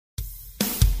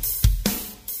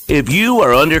If you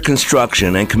are under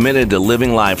construction and committed to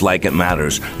living life like it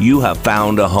matters, you have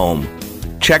found a home.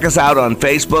 Check us out on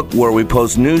Facebook, where we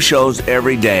post new shows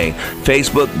every day,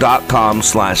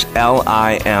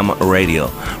 facebook.com/LIM Radio.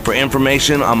 For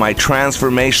information on my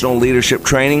transformational leadership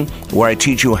training, where I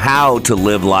teach you how to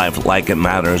live life like it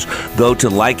matters, go to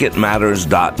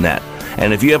likeitmatters.net.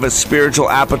 And if you have a spiritual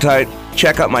appetite,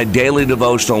 check out my daily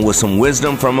devotional with some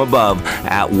wisdom from above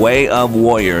at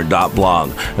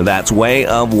wayofwarrior.blog. That's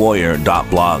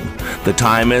wayofwarrior.blog. The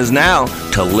time is now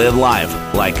to live life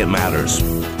like it matters.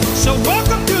 So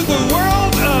welcome to the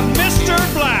world of Mr.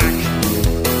 Black.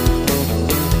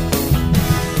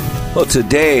 Well,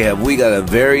 today we got a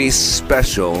very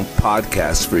special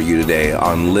podcast for you today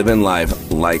on living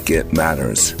life like it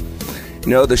matters. You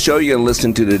know, the show you're going to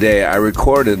listen to today, I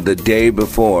recorded the day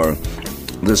before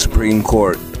the Supreme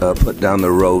Court put down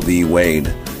the Roe v.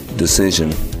 Wade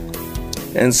decision.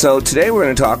 And so today we're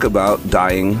going to talk about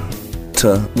dying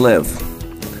to live.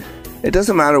 It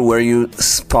doesn't matter where you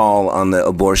fall on the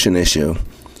abortion issue.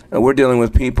 We're dealing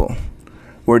with people.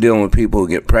 We're dealing with people who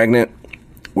get pregnant.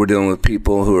 We're dealing with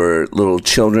people who are little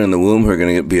children in the womb who are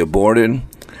going to be aborted.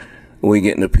 We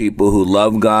get into people who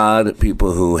love God,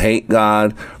 people who hate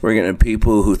God. We're getting into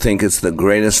people who think it's the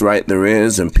greatest right there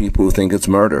is, and people who think it's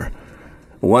murder.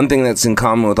 One thing that's in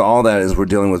common with all that is we're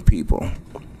dealing with people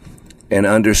and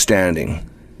understanding.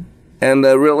 And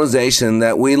the realization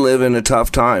that we live in a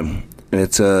tough time.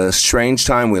 It's a strange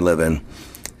time we live in.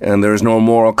 And there's no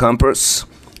moral compass.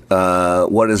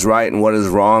 What is right and what is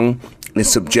wrong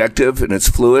is subjective and it's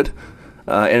fluid.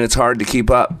 And it's hard to keep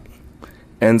up.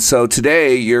 And so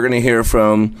today you're going to hear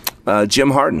from Jim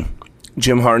Harden.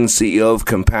 Jim Harden, CEO of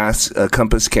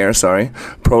Compass Care,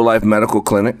 pro-life medical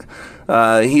clinic.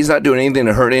 He's not doing anything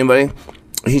to hurt anybody.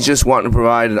 He's just wanting to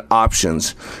provide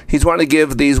options. He's wanting to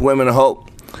give these women hope.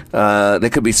 They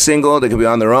could be single, they could be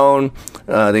on their own,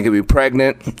 they could be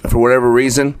pregnant for whatever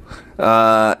reason,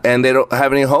 and they don't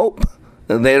have any hope.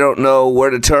 They don't know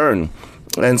where to turn.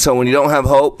 And so when you don't have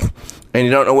hope and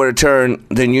you don't know where to turn,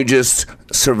 then you just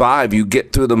survive. You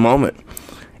get through the moment.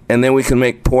 And then we can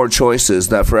make poor choices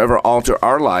that forever alter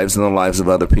our lives and the lives of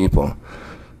other people.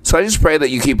 So I just pray that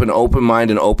you keep an open mind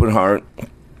and open heart.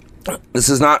 This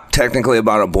is not technically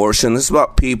about abortion. This is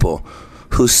about people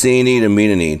who see a need and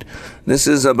meet a need. This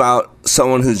is about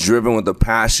someone who's driven with a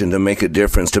passion to make a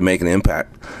difference, to make an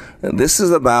impact. And this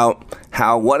is about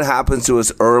how what happens to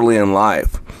us early in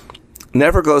life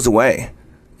never goes away.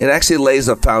 It actually lays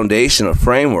a foundation, a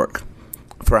framework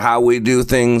for how we do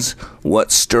things,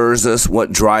 what stirs us,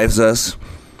 what drives us.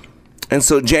 And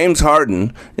so James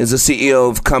Harden is the CEO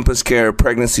of Compass Care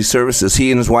Pregnancy Services.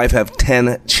 He and his wife have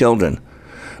 10 children.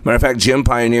 Matter of fact, Jim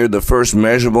pioneered the first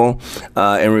measurable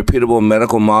and repeatable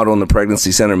medical model in the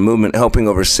pregnancy center movement, helping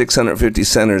over 650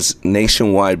 centers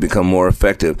nationwide become more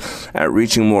effective at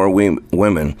reaching more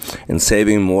women and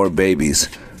saving more babies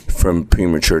from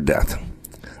premature death.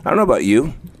 I don't know about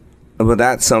you, but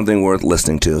that's something worth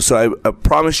listening to. So I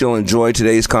promise you'll enjoy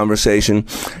today's conversation.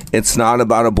 It's not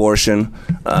about abortion.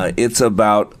 It's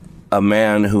about a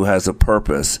man who has a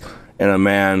purpose and a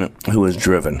man who is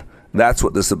driven. That's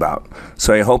what this is about.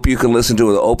 So I hope you can listen to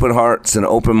it with open hearts and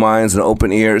open minds and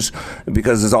open ears,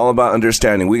 because it's all about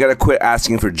understanding. We got to quit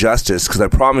asking for justice, because I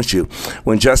promise you,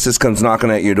 when justice comes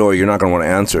knocking at your door, you're not going to want to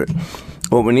answer it.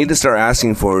 What we need to start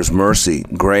asking for is mercy,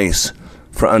 grace,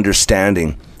 for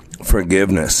understanding,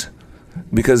 forgiveness.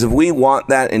 Because if we want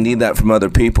that and need that from other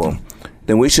people,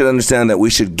 then we should understand that we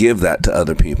should give that to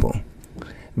other people.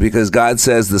 Because God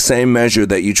says the same measure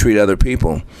that you treat other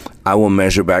people, I will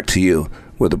measure back to you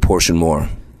with a portion more.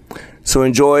 So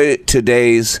enjoy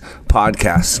today's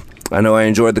podcast. I know I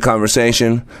enjoyed the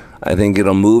conversation. I think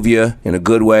it'll move you in a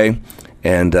good way.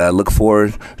 And look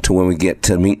forward to when we get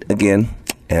to meet again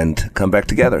and come back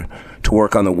together to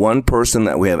work on the one person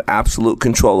that we have absolute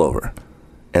control over,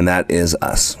 and that is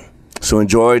us. So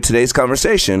enjoy today's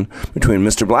conversation between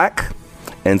Mr. Black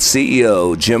and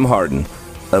CEO Jim Harden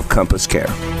of Compass Care.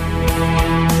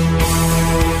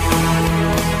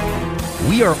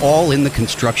 We are all in the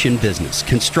construction business,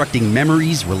 constructing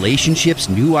memories, relationships,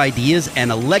 new ideas,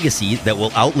 and a legacy that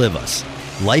will outlive us.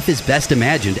 Life is best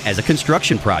imagined as a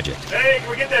construction project. Hey,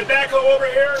 can we get that backhoe over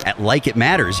here? At Like It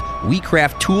Matters, we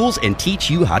craft tools and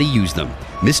teach you how to use them.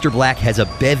 Mr. Black has a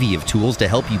bevy of tools to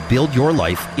help you build your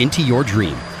life into your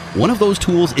dream. One of those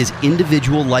tools is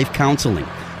individual life counseling.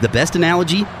 The best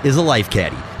analogy is a life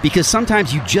caddy, because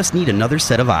sometimes you just need another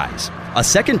set of eyes. A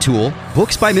second tool,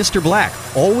 Books by Mr. Black,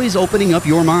 always opening up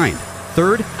your mind.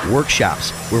 Third,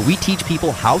 workshops, where we teach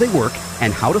people how they work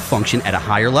and how to function at a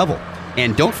higher level.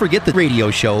 And don't forget the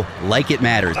radio show, Like It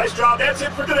Matters. Nice job. That's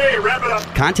it for today. Wrap it up.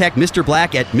 Contact Mr.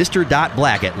 Black at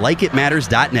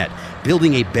mr.black@likeitmatters.net.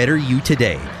 Building a better you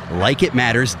today.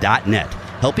 Likeitmatters.net.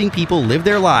 Helping people live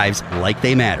their lives like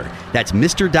they matter. That's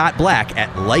Mr. Black at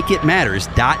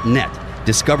likeitmatters.net.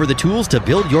 Discover the tools to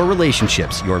build your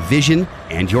relationships, your vision,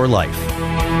 and your life.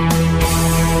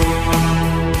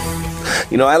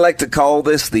 You know, I like to call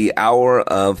this the hour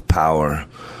of power.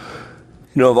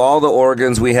 You know, of all the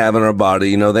organs we have in our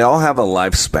body, you know, they all have a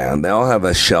lifespan. They all have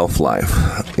a shelf life.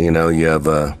 You know, you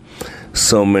have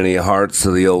so many hearts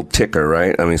of the old ticker,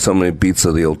 right? I mean, so many beats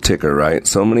of the old ticker, right?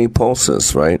 So many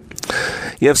pulses, right?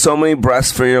 You have so many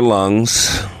breaths for your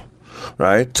lungs,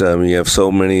 right? You have so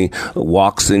many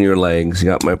walks in your legs.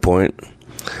 You got my point?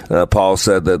 Paul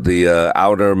said that the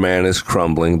outer man is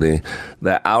crumbling. The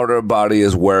outer body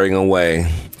is wearing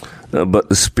away. But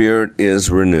the spirit is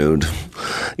renewed.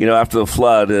 You know, after the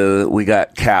flood, we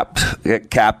got capped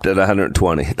at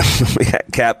 120. We got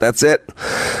capped, that's it.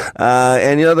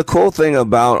 And, you know, the cool thing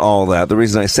about all that, the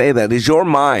reason I say that is your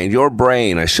mind, your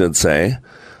brain, I should say.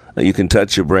 You can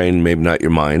touch your brain, maybe not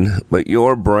your mind, but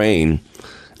your brain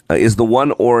is the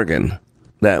one organ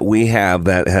that we have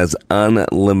that has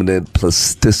unlimited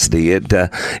plasticity.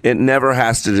 It never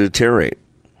has to deteriorate.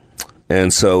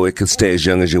 And so it can stay as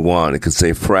young as you want. It can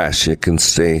stay fresh. It can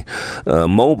stay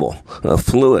mobile,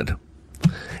 fluid.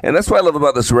 And that's what I love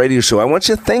about this radio show. I want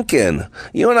you thinking.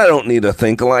 You and I don't need to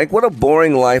think alike. What a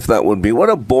boring life that would be. What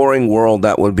a boring world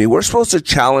that would be. We're supposed to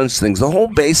challenge things. The whole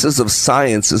basis of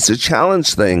science is to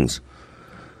challenge things.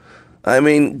 I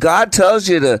mean, God tells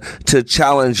you to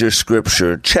challenge your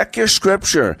scripture. Check your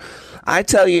scripture. I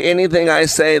tell you anything I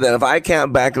say that if I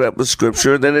can't back it up with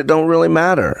scripture, then it don't really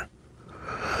matter.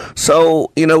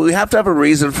 So, you know, we have to have a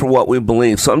reason for what we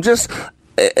believe. So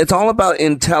it's all about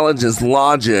intelligence,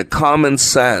 logic, common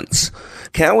sense.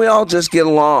 Can't we all just get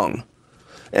along?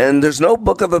 And there's no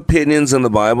book of opinions in the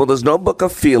Bible. There's no book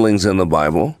of feelings in the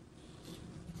Bible.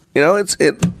 You know,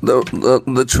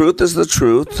 the truth is the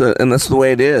truth, and that's the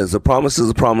way it is. The promise is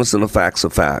a promise, and the fact's a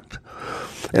fact.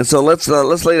 And so let's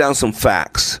lay down some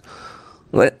facts.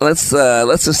 Let's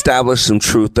establish some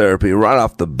truth therapy right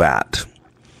off the bat.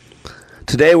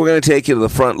 Today we're going to take you to the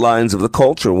front lines of the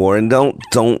culture war, and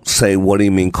don't say, what do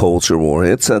you mean culture war?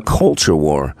 It's a culture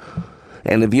war.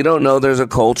 And if you don't know there's a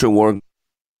culture war,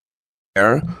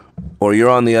 or you're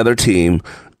on the other team,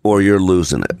 or you're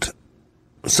losing it.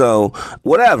 So,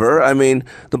 whatever. I mean,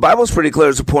 the Bible's pretty clear.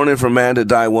 It's appointed for man to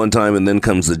die one time, and then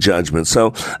comes the judgment.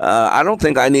 So, I don't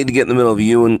think I need to get in the middle of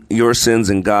you and your sins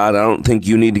and God. I don't think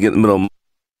you need to get in the middle of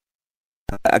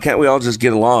can't we all just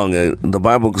get along? The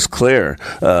Bible is clear.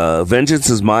 Vengeance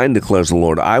is mine, declares the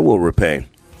Lord. I will repay.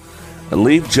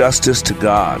 Leave justice to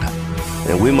God.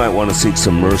 And we might want to seek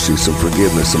some mercy, some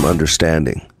forgiveness, some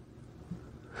understanding.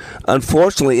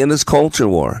 Unfortunately, in this culture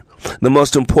war, the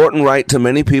most important right to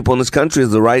many people in this country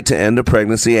is the right to end a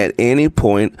pregnancy at any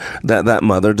point that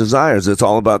mother desires. It's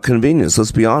all about convenience,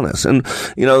 let's be honest. And,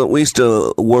 you know, we used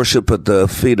to worship at the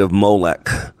feet of Molech.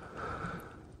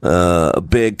 A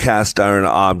big cast iron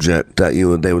object that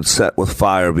they would set with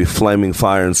fire, be flaming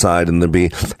fire inside, and there'd be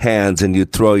hands, and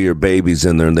you'd throw your babies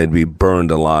in there, and they'd be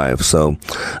burned alive. So,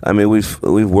 I mean, we've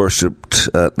worshipped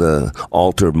at the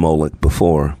altar of Moloch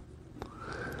before,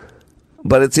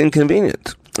 but it's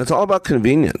inconvenient. It's all about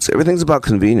convenience. Everything's about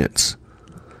convenience,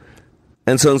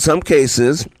 and so in some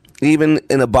cases, even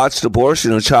in a botched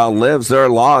abortion, a child lives. There are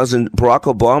laws, and Barack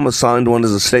Obama signed one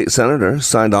as a state senator,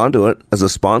 signed onto it as a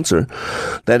sponsor,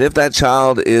 that if that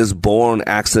child is born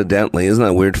accidentally, isn't that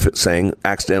a weird saying,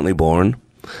 accidentally born?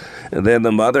 And then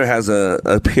the mother has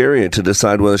a period to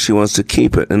decide whether she wants to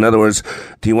keep it. In other words,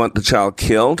 do you want the child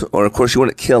killed? Or, of course, you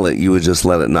wouldn't kill it. You would just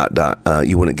let it not die.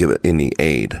 You wouldn't give it any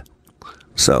aid.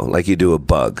 So, like you do a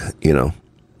bug, you know.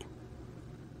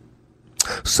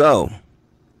 So,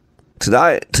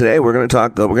 Today we're going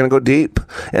to go deep,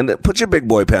 and put your big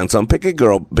boy pants on. Pick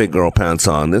your big girl pants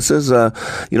on. This is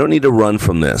you don't need to run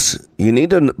from this. You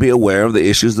need to be aware of the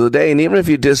issues of the day, and even if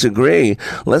you disagree,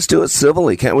 let's do it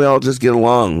civilly. Can't we all just get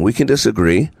along? We can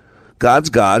disagree. God's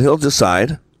God; He'll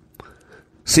decide.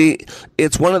 See,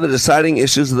 it's one of the deciding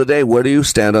issues of the day. Where do you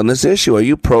stand on this issue? Are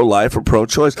you pro-life or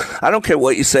pro-choice? I don't care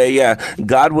what you say. Yeah,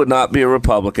 God would not be a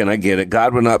Republican. I get it.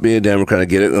 God would not be a Democrat. I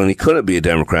get it. And He couldn't be a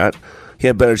Democrat. He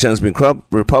had a better chance of being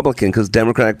Republican because the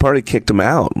Democratic Party kicked him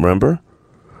out, remember?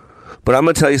 But I'm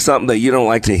going to tell you something that you don't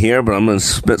like to hear, but I'm going to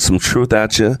spit some truth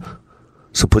at you.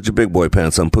 So put your big boy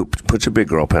pants on. Put your big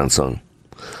girl pants on.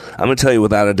 I'm going to tell you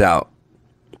without a doubt,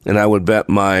 and I would bet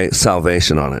my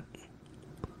salvation on it,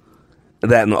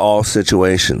 that in all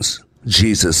situations,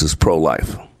 Jesus is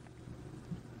pro-life.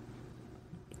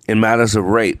 In matters of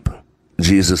rape,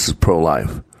 Jesus is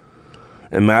pro-life.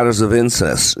 In matters of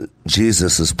incest,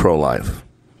 Jesus is pro-life.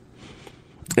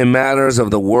 In matters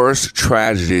of the worst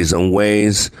tragedies and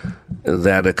ways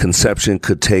that a conception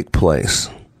could take place,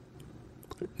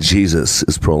 Jesus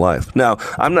is pro-life. Now,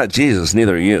 I'm not Jesus,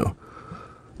 neither are you.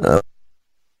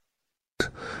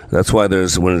 That's why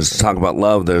when it's talking about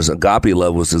love, there's agape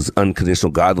love, which is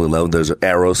unconditional godly love. There's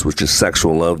eros, which is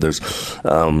sexual love. There's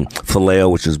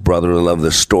phileo, which is brotherly love.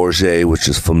 There's storge, which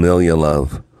is familial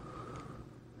love.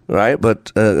 Right?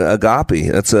 But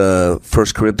agape, that's 1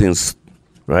 Corinthians,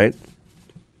 right?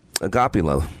 Agape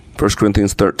love, 1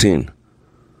 Corinthians 13.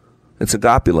 It's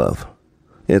agape love.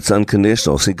 It's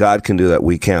unconditional. See, God can do that.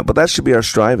 We can't. But that should be our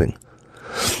striving.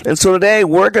 And so today,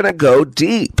 we're going to go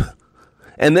deep.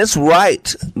 And this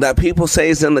right that people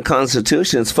say is in the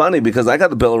Constitution, it's funny because I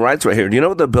got the Bill of Rights right here. Do you know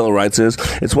what the Bill of Rights is?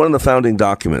 It's one of the founding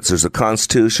documents. There's a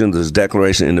Constitution, there's a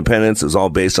Declaration of Independence. It's all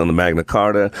based on the Magna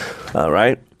Carta,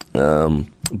 right?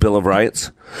 Bill of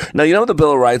Rights. Now, you know what the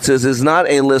Bill of Rights is? It's not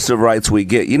a list of rights we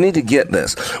get. You need to get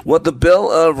this. What the Bill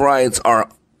of Rights are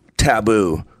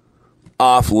taboo,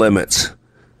 off limits.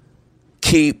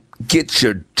 Get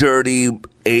your dirty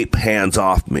ape hands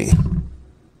off me.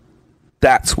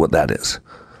 That's what that is.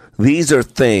 These are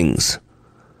things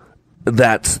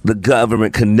that the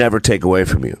government can never take away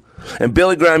from you. And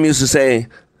Billy Graham used to say,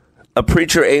 a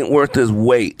preacher ain't worth his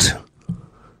weight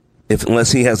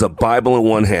unless he has a Bible in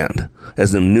one hand,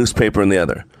 as a newspaper in the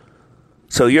other.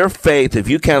 So your faith, if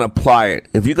you can't apply it,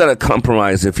 if you got to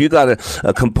compromise, if you got to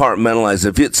compartmentalize,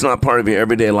 if it's not part of your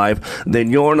everyday life,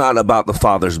 then you're not about the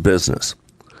Father's business.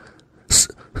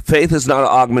 Faith is not an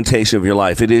augmentation of your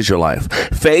life. It is your life.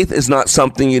 Faith is not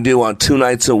something you do on 2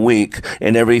 nights a week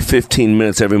and every 15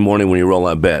 minutes every morning when you roll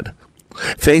out of bed.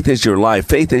 Faith is your life.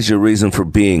 Faith is your reason for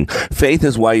being. Faith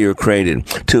is why you're created,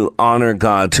 to honor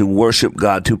God, to worship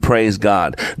God, to praise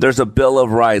God. There's a Bill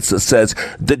of Rights that says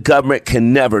the government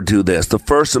can never do this. The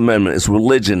First Amendment is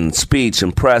religion, speech,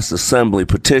 and press, assembly,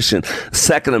 petition.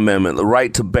 Second Amendment, the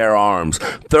right to bear arms.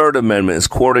 Third Amendment is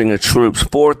quartering of troops.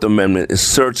 Fourth Amendment is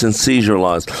search and seizure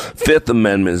laws. Fifth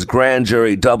Amendment is grand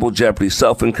jury, double jeopardy,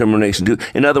 self-incrimination.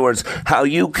 In other words, how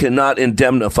you cannot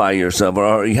indemnify yourself,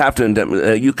 or you have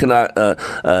to you cannot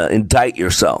indict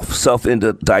yourself,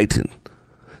 self-indicting.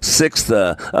 Sixth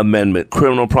Amendment,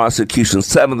 criminal prosecution.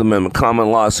 Seventh Amendment,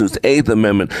 common lawsuits. Eighth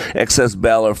Amendment, excess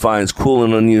bail or fines, cruel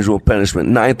and unusual punishment.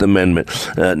 Ninth Amendment,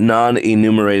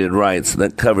 non-enumerated rights.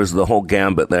 That covers the whole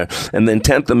gambit there. And then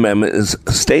 10th Amendment is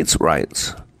states'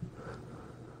 rights.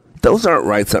 Those aren't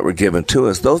rights that were given to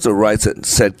us. Those are rights that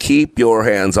said, keep your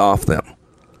hands off them.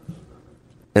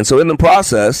 And so in the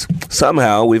process,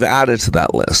 somehow we've added to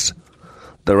that list.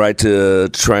 The right to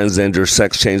transgender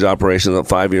sex change operations at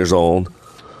 5 years old.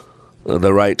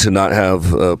 The right to not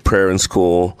have prayer in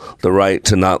school. The right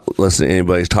to not listen to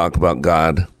anybody talk about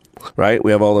God. Right? We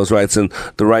have all those rights. And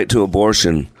the right to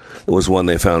abortion was one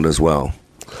they found as well.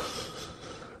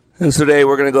 And so today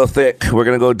we're going to go thick. We're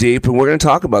going to go deep. And we're going to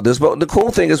talk about this. But the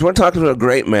cool thing is we're talking to a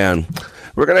great man.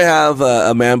 We're going to have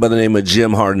a man by the name of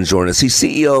Jim Hardin join us. He's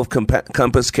CEO of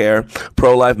Compass Care,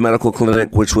 pro-life medical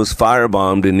clinic, which was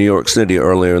firebombed in New York City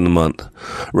earlier in the month.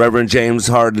 Reverend James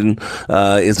Hardin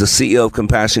is the CEO of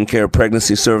Compassion Care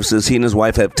Pregnancy Services. He and his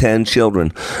wife have 10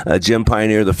 children. Jim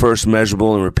pioneered the first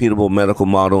measurable and repeatable medical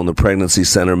model in the pregnancy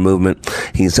center movement.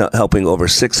 He's helping over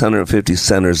 650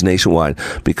 centers nationwide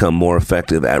become more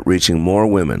effective at reaching more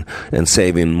women and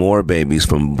saving more babies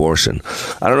from abortion.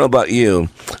 I don't know about you,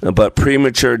 but premature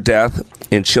death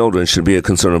in children should be a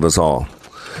concern of us all.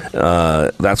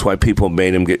 That's why people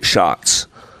made him get shots.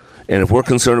 And if we're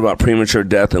concerned about premature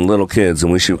death in little kids,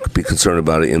 then we should be concerned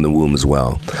about it in the womb as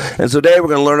well. And so today we're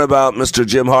going to learn about Mr.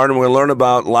 Jim Hardin. We're going to learn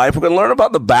about life. We're going to learn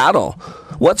about the battle.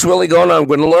 What's really going on?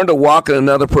 We're going to learn to walk in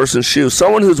another person's shoes.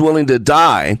 Someone who's willing to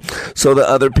die so that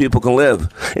other people can live.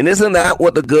 And isn't that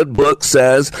what the good book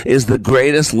says is the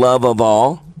greatest love of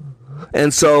all?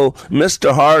 And so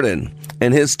Mr. Hardin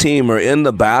and his team are in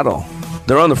the battle.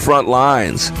 They're on the front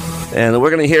lines. And we're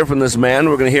going to hear from this man.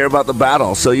 We're going to hear about the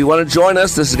battle. So you want to join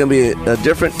us? This is going to be a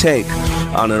different take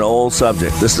on an old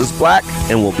subject. This is Black,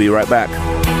 and we'll be right back.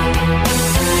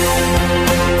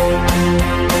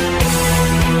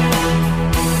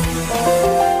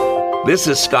 This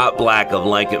is Scott Black of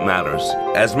Like It Matters.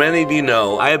 As many of you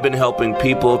know, I have been helping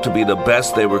people to be the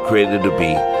best they were created to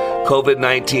be.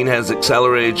 COVID-19 has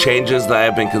accelerated changes that I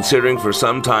have been considering for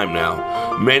some time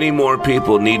now. Many more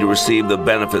people need to receive the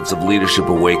benefits of Leadership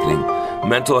Awakening.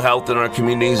 Mental health in our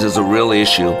communities is a real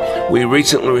issue. We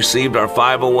recently received our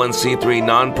 501c3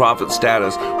 nonprofit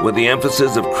status with the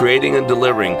emphasis of creating and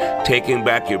delivering, taking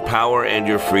back your power and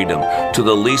your freedom to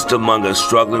the least among us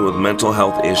struggling with mental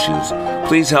health issues.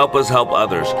 Please help us help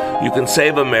others. You can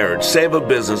save a marriage, save a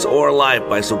business, or a life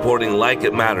by supporting Like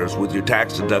It Matters with your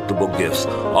tax-deductible gifts.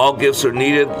 All gifts are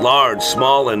needed, large,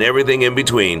 small, and everything in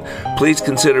between. Please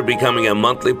consider becoming a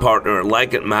monthly partner at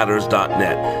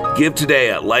likeitmatters.net. Give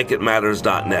today at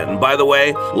likeitmatters.net. And by the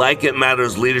way, Like It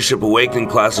Matters Leadership Awakening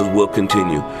classes will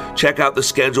continue. Check out the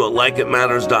schedule at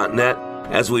likeitmatters.net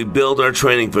as we build our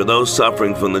training for those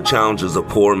suffering from the challenges of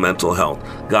poor mental health.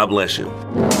 God bless you.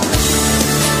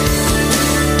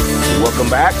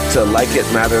 Welcome back to Like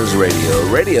It Matters Radio.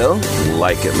 Radio,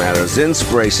 like it matters.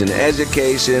 Inspiration,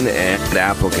 education, and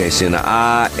application.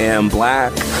 I am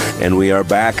Black, and we are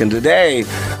back. And today,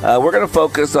 we're going to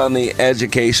focus on the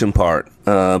education part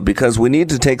because we need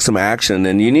to take some action,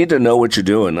 and you need to know what you're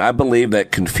doing. I believe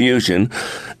that confusion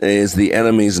is the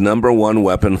enemy's number one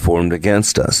weapon formed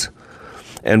against us.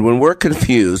 And when we're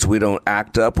confused, we don't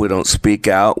act up, we don't speak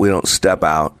out, we don't step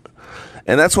out.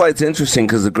 And that's why it's interesting,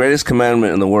 because the greatest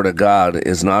commandment in the Word of God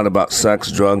is not about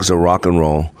sex, drugs, or rock and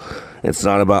roll. It's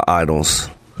not about idols.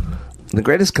 The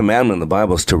greatest commandment in the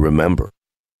Bible is to remember.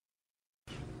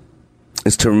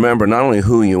 It's to remember not only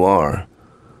who you are,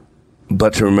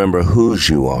 but to remember whose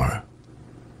you are.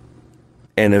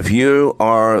 And if you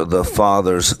are the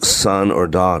Father's son or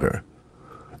daughter,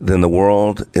 then the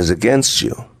world is against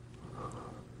you.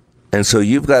 And so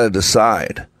you've got to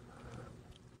decide.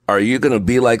 Are you going to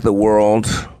be like the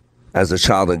world as a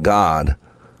child of God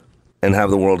and have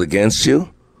the world against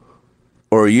you?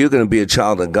 Or are you going to be a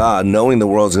child of God knowing the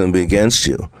world's going to be against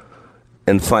you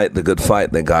and fight the good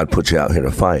fight that God put you out here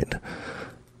to fight?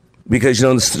 Because, you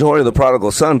know, the story of the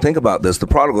prodigal son, think about this. The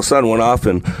prodigal son went off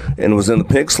and was in the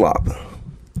pig slop.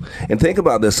 And think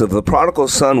about this. If the prodigal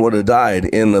son would have died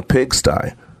in the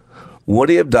pigsty, would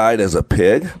he have died as a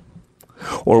pig?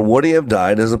 Or would he have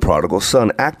died as a prodigal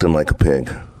son acting like a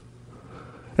pig?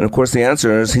 And of course the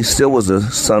answer is he still was a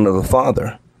son of the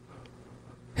Father.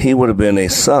 He would have been a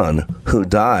son who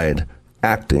died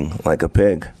acting like a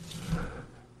pig.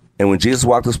 And when Jesus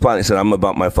walked this planet, he said, I'm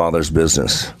about my Father's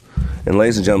business. And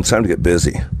ladies and gentlemen, it's time to get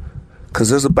busy.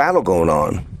 Because there's a battle going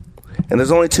on. And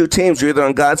there's only two teams. You're either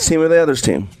on God's team or the other's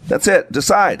team. That's it.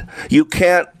 Decide. You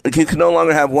can no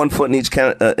longer have one foot in each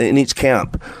camp,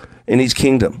 in each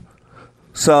kingdom.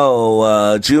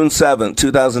 So, June 7th,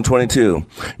 2022,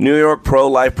 New York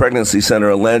Pro-Life Pregnancy Center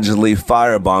allegedly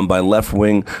firebombed by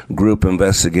left-wing group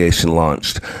investigation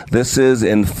launched. This is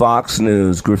in Fox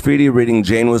News. Graffiti reading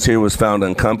Jane Was Here was found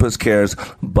on Compass Care's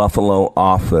Buffalo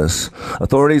office.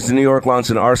 Authorities in New York launched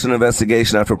an arson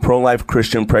investigation after Pro-Life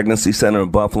Christian Pregnancy Center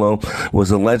in Buffalo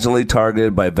was allegedly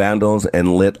targeted by vandals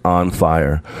and lit on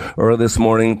fire. Early this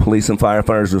morning, police and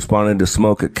firefighters responded to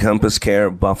smoke at Compass Care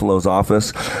Buffalo's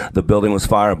office. The building was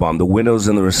firebombed. The windows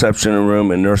in the reception room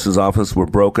and nurse's office were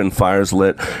broken, fires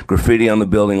lit. Graffiti on the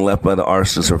building left by the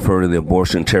arsonists refer to the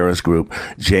abortion terrorist group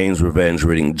Jane's Revenge,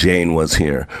 reading Jane Was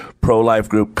Here. Pro-life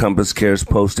group Compass Care's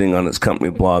posting on its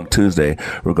company blog Tuesday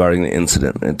regarding the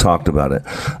incident and talked about it.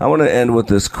 I want to end with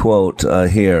this quote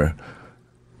here.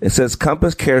 It says,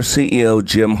 Compass Care CEO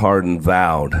Jim Harden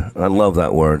vowed. I love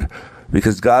that word.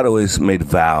 Because God always made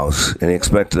vows, and he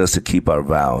expected us to keep our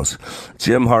vows.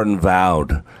 Jim Harden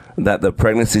vowed that the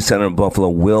pregnancy center in Buffalo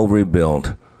will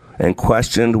rebuild and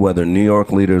questioned whether New York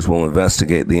leaders will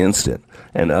investigate the incident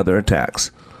and other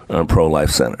attacks on pro-life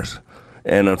centers.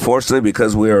 And unfortunately,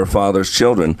 because we are Father's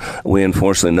children, we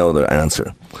unfortunately know the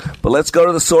answer. But let's go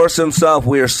to the source himself.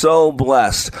 We are so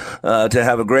blessed to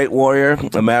have a great warrior,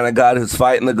 a man of God who's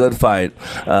fighting the good fight,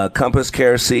 Compass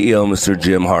Care CEO, Mr.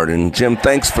 Jim Harden. Jim,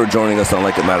 thanks for joining us on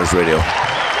Like It Matters Radio.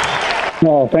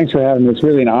 Well, thanks for having me. It's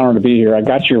really an honor to be here. I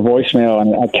got your voicemail,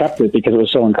 and I kept it because it was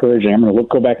so encouraging. I'm going to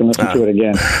go back and listen to it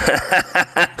again.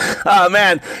 Oh,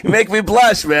 man, you make me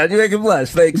blush, man. You make me blush.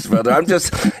 Thanks, brother. I'm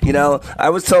just, I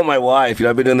was telling my wife,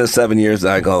 I've been doing this 7 years,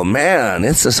 and I go, man,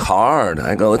 it's just hard.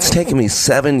 I go, it's taken me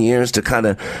 7 years to kind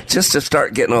of, just to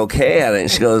start getting okay at it. And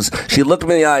she looked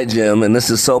me in the eye, Jim, and this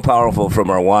is so powerful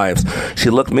from our wives. She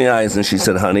looked me in the eyes, and she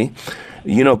said, honey,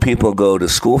 people go to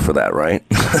school for that, right?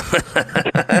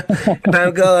 And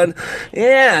I'm going,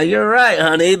 yeah, you're right,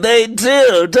 honey. They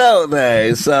do, don't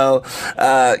they? So,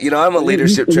 I'm a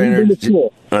leadership trainer.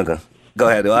 Okay. Go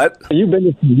ahead. What? You've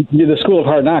been to the School of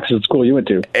Hard Knocks is the school you went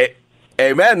to.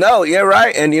 Amen. No, you're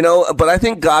right. And, but I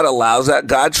think God allows that.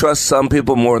 God trusts some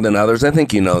people more than others. I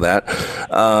think you know that.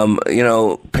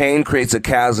 Pain creates a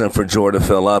chasm for joy to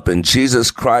fill up. And Jesus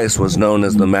Christ was known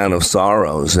as the man of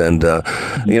sorrows. And,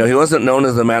 he wasn't known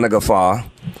as the man of guffaw.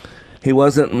 He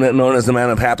wasn't known as the man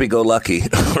of happy-go-lucky,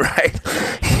 right?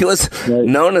 He was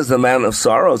known as the man of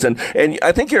sorrows. And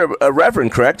I think you're a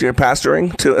reverend, correct? You're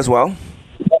pastoring too as well?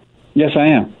 Yes, I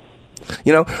am.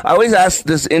 I always ask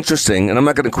this interesting, and I'm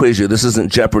not going to quiz you. This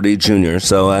isn't Jeopardy Junior.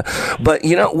 So, but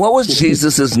what was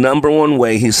Jesus's number one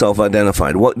way he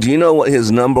self-identified? Do you know what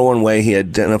his number one way he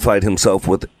identified himself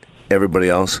with everybody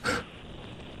else?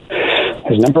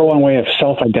 His number one way of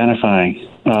self-identifying,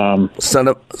 Son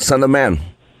of Man.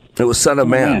 It was Son of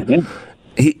Man. Yeah.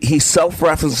 He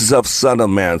self-references himself Son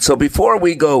of Man. So before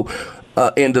we go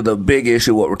into the big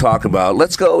issue, what we're talking about,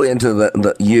 let's go into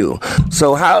the you.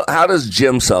 So how does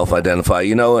Jim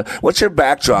self-identify? What's your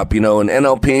backdrop? In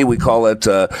NLP, we call it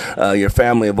your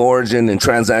family of origin. In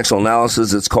transactional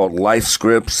analysis, it's called life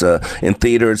scripts. In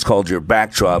theater, it's called your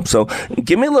backdrop. So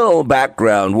give me a little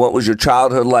background. What was your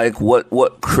childhood like?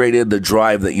 What created the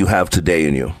drive that you have today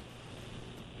in you?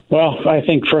 Well, I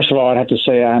think, first of all, I'd have to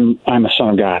say I'm a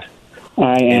son of God.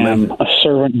 I am a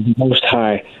servant of the Most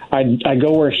High. I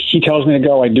go where He tells me to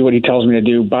go. I do what He tells me to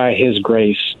do by His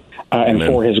grace and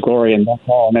for His glory, and that's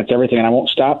all. And that's everything. And I won't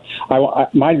stop.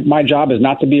 My job is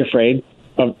not to be afraid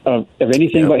of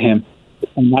anything but Him,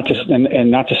 and not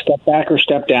to step back or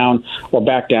step down or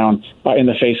back down in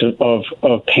the face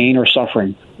of pain or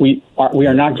suffering. We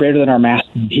are not greater than our Master.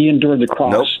 He endured the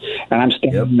cross, and I'm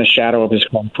standing in the shadow of His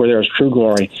cross, where there is true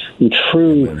glory and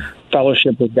true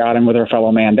fellowship with God and with our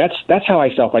fellow man. That's how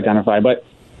I self-identify. But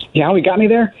how He got me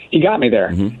there? He got me there.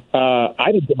 Mm-hmm.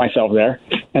 I didn't get myself there,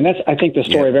 and that's, I think, the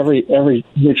story of every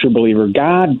true believer.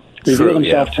 God revealed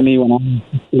Himself to me when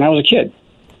I was a kid.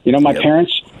 My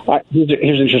parents.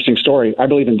 Here's an interesting story. I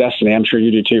believe in destiny. I'm sure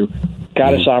you do too.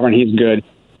 God is sovereign. He's good.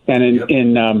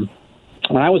 And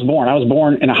when I was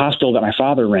born in a hospital that my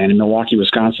father ran in Milwaukee,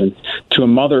 Wisconsin, to a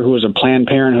mother who was a Planned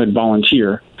Parenthood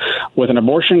volunteer with an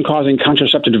abortion-causing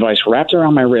contraceptive device wrapped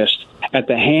around my wrist at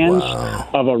the hands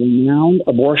of a renowned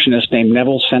abortionist named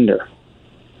Neville Sender.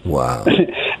 Wow.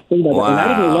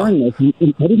 Wow. I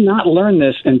did not learn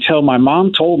this until my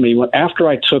mom told me after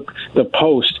I took the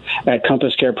post at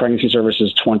Compass Care Pregnancy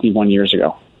Services 21 years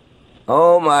ago.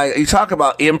 Oh my! You talk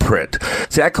about imprint.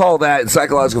 See, I call that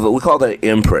psychological. We call that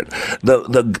imprint.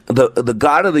 The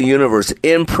God of the universe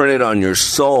imprinted on your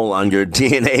soul, on your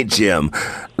DNA, Jim.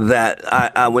 That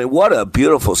I mean, what a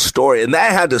beautiful story, and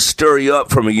that had to stir you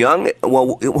up from a young.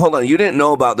 Well, hold on. You didn't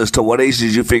know about this till what age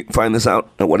did you find this out?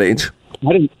 At what age?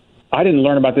 I didn't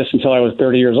learn about this until I was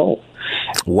 30 years old.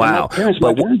 Wow. My parents,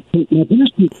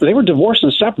 they were divorced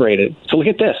and separated. So look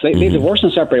at this. They divorced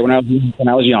and separated when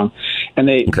I was young. And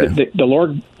the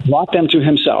Lord brought them to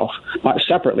Himself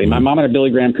separately. My mom had a Billy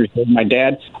Graham crusade. My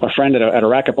dad, a friend at a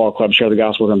racquetball club, shared the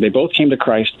gospel with them. They both came to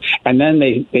Christ. And then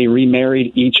they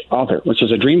remarried each other, which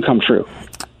was a dream come true.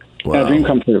 Wow. A dream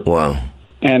come true. Wow.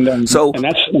 And then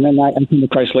I came to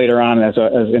Christ later on as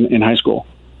in high school.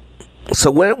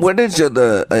 So when did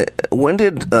the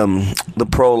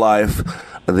pro-life,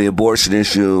 the abortion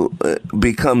issue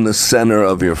become the center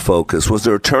of your focus? Was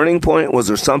there a turning point? Was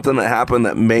there something that happened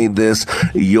that made this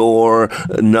your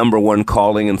number one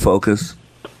calling and focus?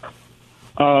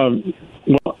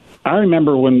 Well, I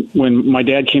remember when my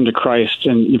dad came to Christ,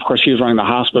 and of course he was running the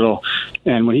hospital,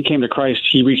 and when he came to Christ,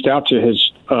 he reached out to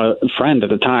his friend at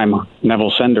the time, Neville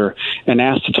Sender, and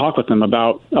asked to talk with him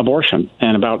about abortion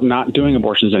and about not doing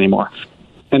abortions anymore.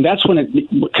 And that's when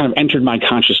it kind of entered my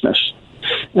consciousness.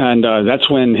 And that's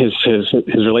when his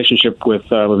relationship with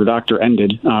the doctor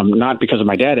ended, not because of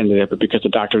my dad ended it, but because the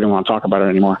doctor didn't want to talk about it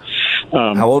anymore.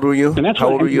 How old were you?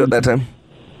 How old were you at that time?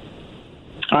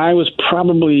 I was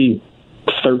probably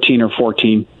 13 or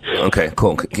 14. Okay,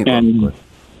 cool. Keep going.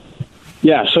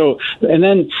 Yeah. So, but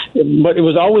it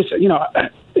was always,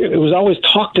 it was always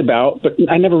talked about, but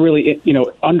I never really,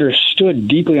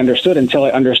 deeply understood until I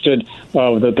understood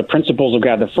the principles of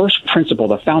God. The first principle,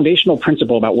 the foundational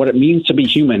principle about what it means to be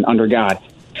human under God.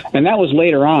 And that was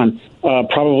later on,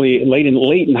 probably late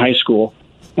in high school.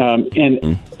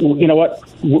 You know what?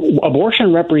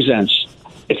 Abortion represents,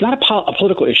 it's not a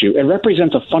political issue. It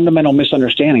represents a fundamental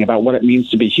misunderstanding about what it means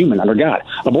to be human under God.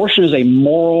 Abortion is a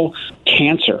moral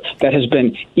cancer that has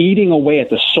been eating away at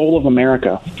the soul of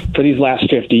America for these last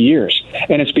 50 years.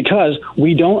 And it's because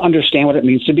we don't understand what it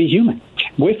means to be human.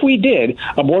 If we did,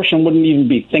 abortion wouldn't even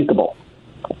be thinkable.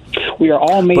 We are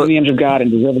all made in the image of God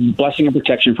and deserving blessing and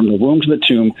protection from the womb to the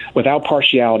tomb without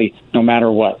partiality, no matter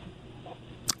what.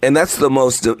 And that's the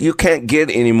most, you can't get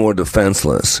any more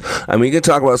defenseless. I mean, you can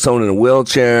talk about someone in a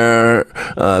wheelchair,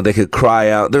 they could cry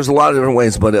out. There's a lot of different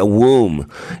ways, but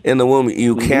in the womb,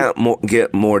 you can't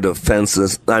get more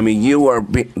defenseless. I mean,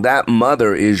 that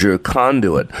mother is your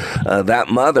conduit. That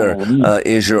mother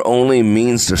is your only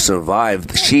means to survive.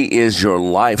 She is your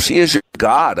life. She is your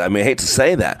God. I mean, I hate to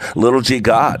say that. Little G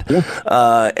God.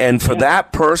 And for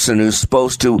that person who's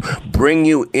supposed to bring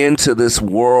you into this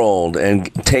world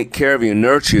and take care of you,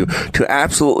 nurture you, to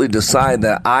absolutely decide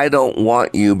that I don't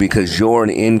want you because you're an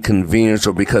inconvenience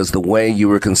or because the way you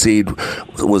were conceived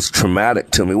was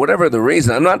traumatic to me, whatever the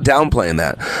reason. I'm not downplaying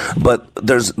that, but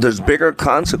there's bigger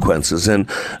consequences, and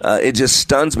it just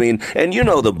stuns me. And you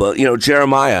know the book,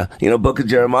 Jeremiah, book of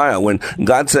Jeremiah, when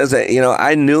God says that,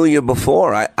 I knew you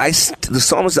before. The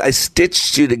psalmist, I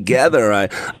stitched you together.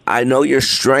 I know your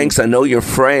strengths. I know your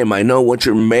frame. I know what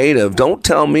you're made of. Don't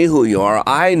tell me who you are.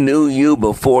 I knew you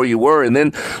before you were. And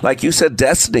then, like you said,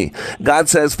 destiny. God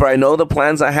says, for I know the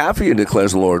plans I have for you,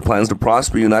 declares the Lord. Plans to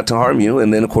prosper you, not to harm you.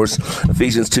 And then, of course,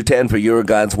 Ephesians 2:10, for you are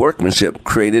God's workmanship,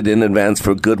 created in advance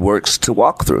for good works to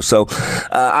walk through. So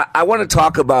I want to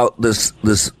talk about this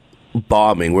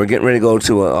bombing. We're getting ready to go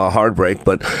to a hard break,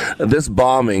 but this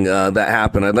bombing that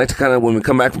happened, I'd like to kind of, when we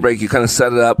come back from break, you kind of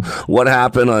set it up. What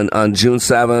happened on June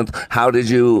 7th? How did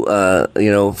you,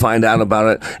 find out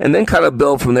about it? And then kind of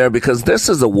build from there, because this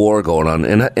is a war going on.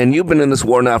 And you've been in this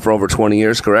war now for over 20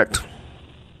 years, correct?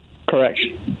 Correct.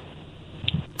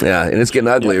 Yeah, and it's getting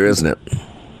uglier, isn't it?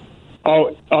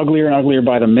 Oh, uglier and uglier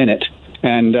by the minute.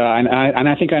 And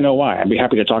I think I know why. I'd be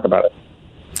happy to talk about it.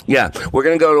 Yeah, we're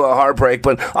going to go to a hard break,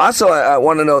 but also I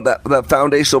want to know that the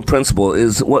foundational principle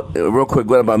is what, real quick,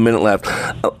 we have about a minute left.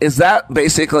 Is that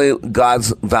basically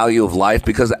God's value of life?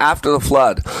 Because after the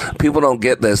flood, people don't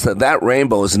get this, that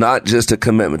rainbow is not just a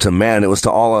commitment to man. It was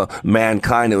to all of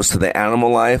mankind. It was to the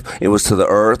animal life. It was to the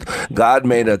earth. God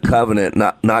made a covenant,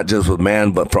 not just with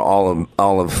man, but for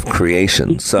all of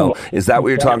creation. So is that what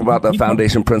you're talking about, the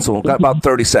foundation principle? Got about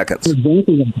 30 seconds.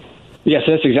 Yes,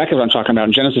 that's exactly what I'm talking about.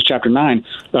 In Genesis chapter 9,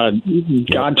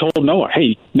 God told Noah,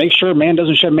 hey, make sure man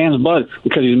doesn't shed man's blood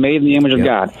because he's made in the image of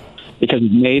God. Because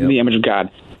he's made in the image of God.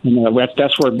 And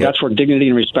that's where dignity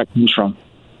and respect comes from.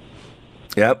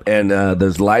 Yep, and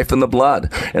there's life in the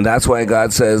blood, and that's why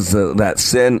God says that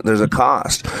sin, there's a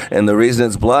cost, and the reason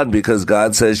it's blood, because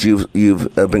God says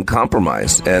you've been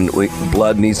compromised, and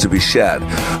blood needs to be shed,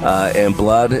 and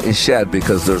blood is shed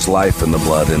because there's life in the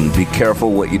blood, and be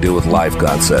careful what you do with life,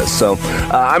 God says. So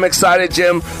I'm excited,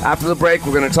 Jim. After the break,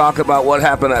 we're going to talk about what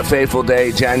happened that fateful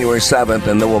day, January 7th,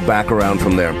 and then we'll back around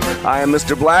from there. I am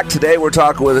Mr. Black. Today we're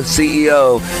talking with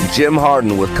CEO Jim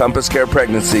Harden with Compass Care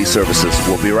Pregnancy Services.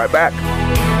 We'll be right back.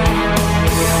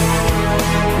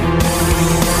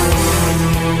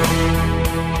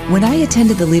 When I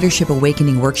attended the Leadership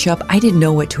Awakening workshop, I didn't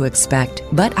know what to expect,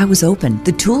 but I was open.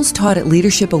 The tools taught at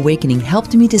Leadership Awakening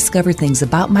helped me discover things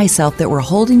about myself that were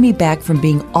holding me back from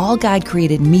being all God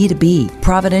created me to be.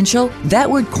 Providential? That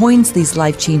word coins these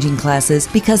life-changing classes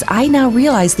because I now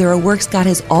realize there are works God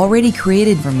has already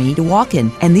created for me to walk in,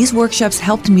 and these workshops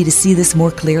helped me to see this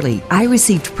more clearly. I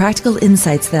received practical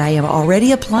insights that I am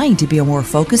already applying to be a more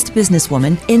focused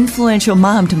businesswoman, influential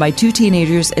mom to my 2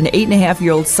 teenagers, an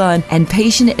 8.5-year-old son, and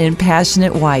patient and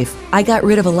passionate wife. I got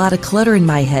rid of a lot of clutter in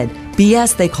my head.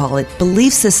 BS, they call it,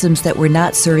 belief systems that were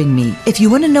not serving me. If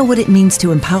you want to know what it means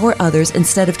to empower others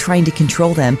instead of trying to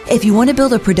control them, if you want to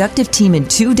build a productive team in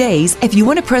 2 days, if you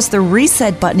want to press the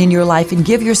reset button in your life and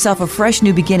give yourself a fresh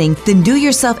new beginning, then do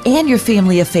yourself and your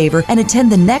family a favor and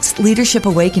attend the next Leadership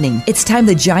Awakening. It's time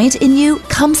the giant in you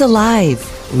comes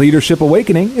alive. Leadership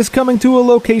Awakening is coming to a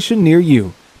location near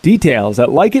you. Details at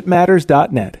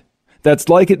likeitmatters.net. That's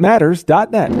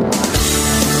likeitmatters.net.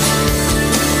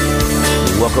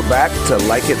 Welcome back to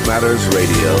Like It Matters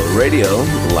Radio. Radio,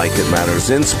 like it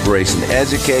matters, inspiration,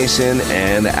 education,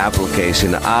 and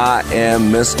application. I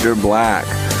am Mr. Black.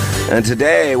 And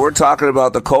today we're talking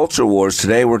about the culture wars.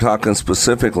 Today we're talking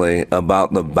specifically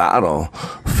about the battle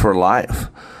for life.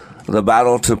 The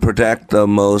battle to protect the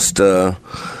most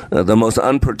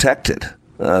unprotected,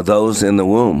 those in the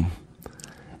womb.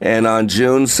 And on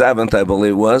June 7th, I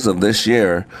believe it was, of this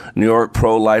year, New York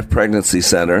Pro-Life Pregnancy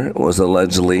Center was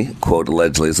allegedly, quote,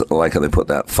 allegedly, I like how they put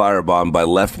that, firebombed by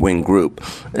left-wing group.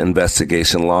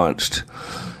 Investigation launched.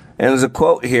 And there's a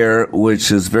quote here which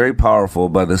is very powerful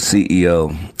by the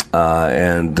CEO.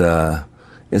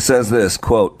 It says this,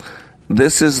 quote,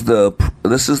 This is the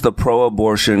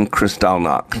pro-abortion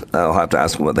Kristallnacht. I'll have to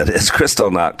ask him what that is.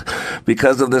 Kristallnacht.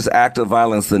 Because of this act of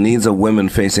violence, the needs of women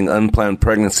facing unplanned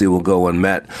pregnancy will go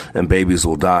unmet and babies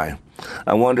will die.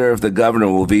 I wonder if the governor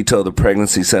will veto the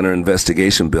pregnancy center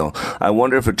investigation bill. I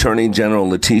wonder if Attorney General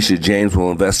Letitia James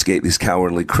will investigate these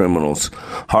cowardly criminals.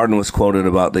 Hardin was quoted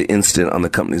about the incident on the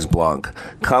company's blog.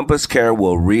 Compass Care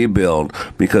will rebuild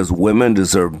because women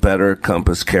deserve better.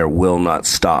 Compass Care will not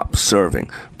stop serving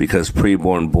because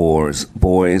preborn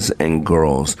boys and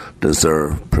girls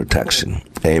deserve protection.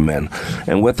 Amen.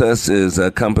 And with us is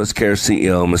Compass Care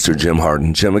CEO, Mr. Jim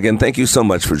Hardin. Jim, again, thank you so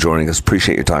much for joining us.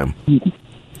 Appreciate your time.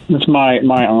 It's my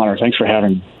honor. Thanks for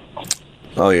having me.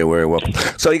 Oh, you're very welcome.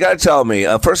 So you got to tell me,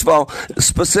 first of all,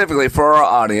 specifically for our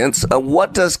audience,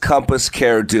 what does Compass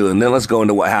Care do? And then let's go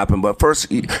into what happened. But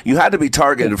first, you had to be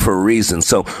targeted for a reason.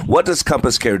 So what does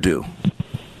Compass Care do?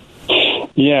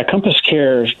 Yeah, Compass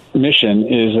Care's mission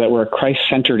is that we're a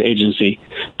Christ-centered agency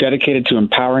dedicated to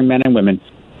empowering men and women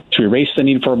to erase the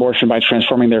need for abortion by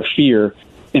transforming their fear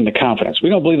into confidence. We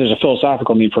don't believe there's a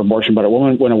philosophical need for abortion, but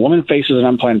when a woman faces an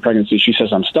unplanned pregnancy, she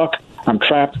says, I'm stuck, I'm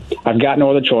trapped, I've got no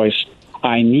other choice,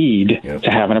 I need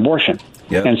to have an abortion.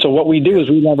 Yep. And so what we do is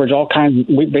we leverage all kinds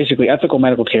of basically ethical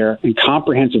medical care and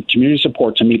comprehensive community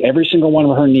support to meet every single one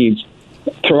of her needs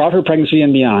throughout her pregnancy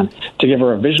and beyond, to give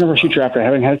her a vision of her future after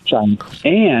having had a child,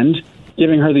 and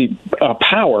giving her the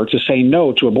power to say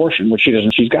no to abortion, which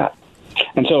she's got.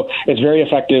 And so it's very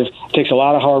effective. It takes a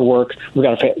lot of hard work. We've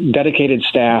got a dedicated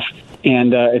staff,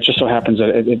 and it just so happens that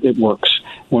it works.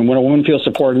 When a woman feels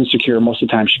supported and secure, most of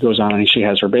the time she goes on and she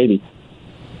has her baby.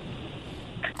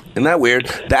 Isn't that weird?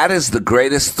 That is the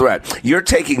greatest threat. You're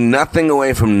taking nothing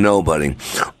away from nobody.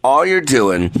 All you're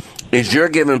doing is you're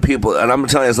giving people, and I'm going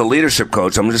to tell you as a leadership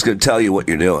coach, I'm just going to tell you what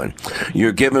you're doing.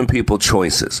 You're giving people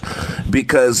choices.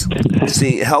 Because,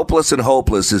 see, helpless and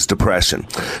hopeless is depression.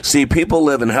 See, people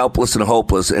live in helpless and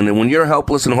hopeless, and when you're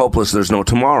helpless and hopeless, there's no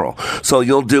tomorrow. So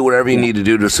you'll do whatever you need to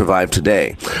do to survive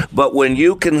today. But when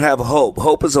you can have hope,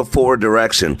 hope is a forward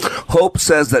direction. Hope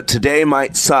says that today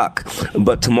might suck,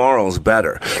 but tomorrow's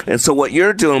better. And so what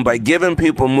you're doing by giving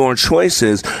people more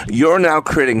choices, you're now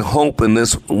creating hope in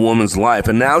this woman's life.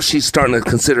 And now she's starting to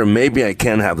consider, maybe I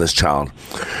can have this child.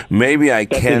 Maybe I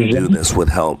can do this with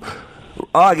help.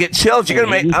 Oh, I get chills. You're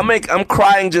gonna I'm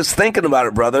crying just thinking about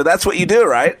it, brother. That's what you do,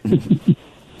 right?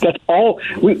 That's all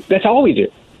we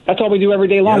do. That's all we do every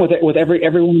day long with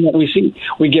every woman that we see.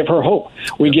 We give her hope.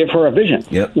 We give her a vision.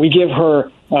 Yep. We give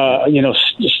her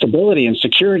stability and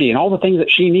security and all the things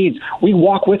that she needs. We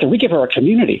walk with her. We give her a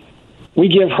community. We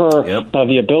give her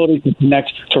the ability to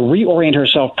connect, to reorient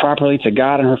herself properly to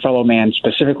God and her fellow man,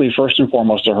 specifically, first and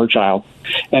foremost, to her child.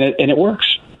 And it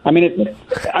works. I mean,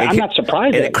 I'm not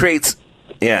surprised. And it creates...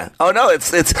 Yeah. Oh, no, it's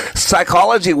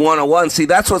psychology 101. See,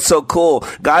 that's what's so cool.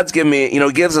 God's given me,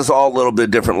 gives us all a little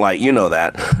bit different light. You know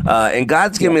that. And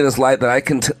God's given me this light that I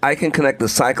can connect the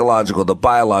psychological, the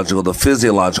biological, the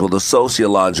physiological, the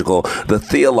sociological, the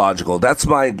theological. That's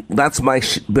my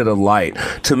bit of light.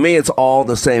 To me, it's all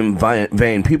the same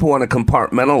vein. People want to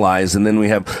compartmentalize, and then we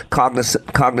have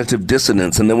cognitive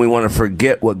dissonance, and then we want to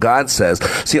forget what God says.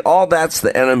 See, all that's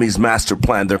the enemy's master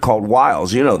plan. They're called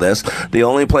wiles. You know this. The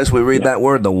only place we read that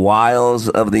word, the wiles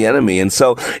of the enemy. And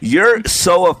so you're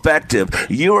so effective.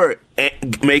 You are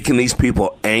making these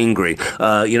people angry.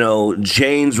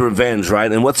 Jane's Revenge, right?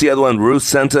 And what's the other one? Ruth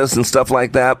Sent Us and stuff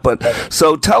like that. But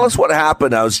so tell us what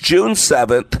happened. Now, it's June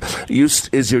 7th.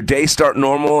 Is your day start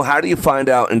normal? How do you find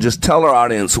out? And just tell our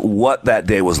audience what that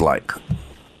day was like.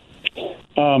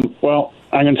 Well,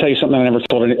 I'm going to tell you something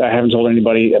I haven't told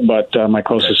anybody but my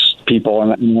closest people,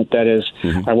 and what that is.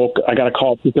 I got a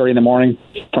call at 2:30 in the morning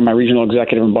from my regional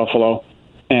executive in Buffalo,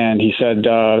 and he said,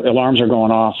 alarms are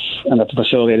going off at the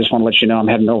facility. I just want to let you know I'm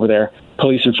heading over there.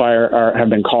 Police and fire have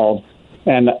been called.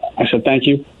 And I said, thank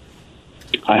you.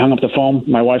 I hung up the phone.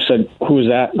 My wife said, who is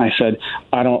that? And I said,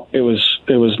 it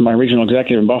was my regional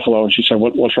executive in Buffalo. And she said,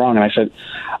 what's wrong? And I said,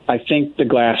 I think the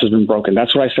glass has been broken.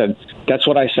 That's what I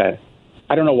said.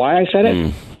 I don't know why I said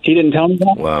it. He didn't tell me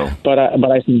that. Wow. But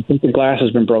I think the glass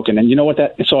has been broken. And you know what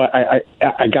So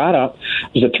I got up.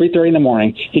 It was at 3:30 in the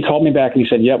morning. He called me back and he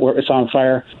said, it's on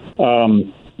fire.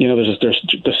 There's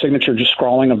the signature just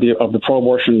scrawling of the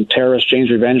pro-abortion terrorist Jane's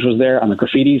Revenge was there on the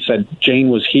graffiti. Said Jane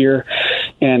was here.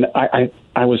 And I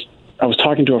was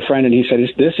talking to a friend, and he said,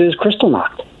 this is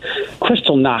Kristallnacht.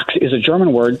 Kristallnacht is a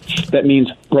German word that means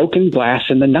broken glass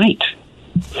in the night.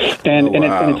 And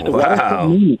it's the watershed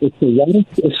moment.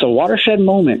 It's the watershed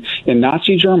moment in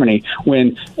Nazi Germany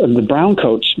when the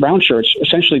brown shirts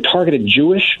essentially targeted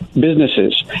Jewish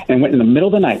businesses and went in the middle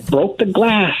of the night, broke the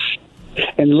glass,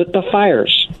 and lit the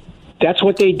fires. That's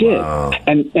what they did. Wow.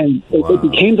 And it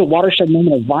became the watershed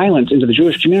moment of violence into the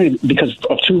Jewish community because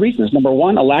of two reasons. Number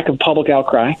one, a lack of public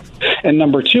outcry. And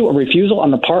number two, a refusal on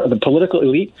the part of the political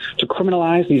elite to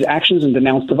criminalize these actions and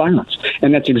denounce the violence.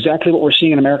 And that's exactly what we're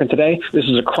seeing in America today. This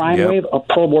is a crime wave of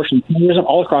pro-abortion terrorism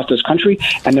all across this country.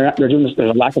 And they're doing this. There's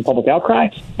a lack of public outcry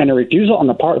and a refusal on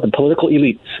the part of the political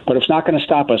elite. But it's not going to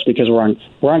stop us because we're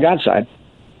on God's side.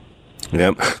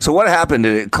 Yep. So what happened?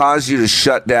 Did it cause you to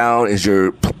shut down? Is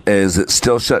it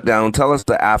still shut down? Tell us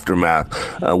the aftermath.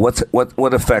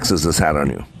 What effects has this had on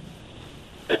you?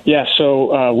 Yeah.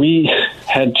 So we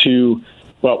had to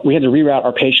reroute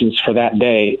our patients for that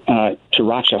day to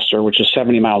Rochester, which is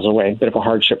 70 miles away. A bit of a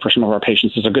hardship for some of our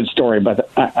patients. It's a good story, but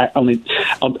I'll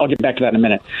get back to that in a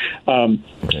minute.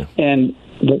 Okay. And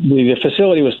the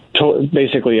facility was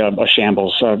basically a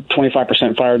shambles.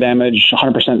 25% fire damage,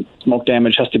 100% smoke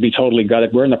damage, has to be totally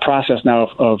gutted. We're in the process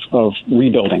now of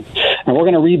rebuilding, and we're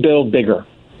going to rebuild bigger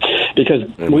because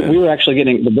we were actually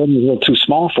getting the building was a little too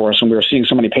small for us, and we were seeing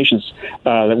so many patients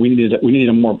that we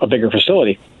needed a bigger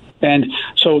facility. And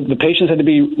so the patients had to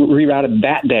be rerouted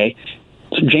that day.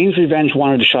 Jane's Revenge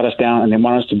wanted to shut us down, and they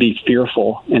wanted us to be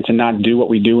fearful and to not do what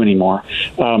we do anymore,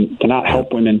 to not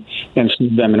help women and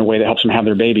soothe them in a way that helps them have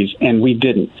their babies. And we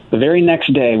didn't. The very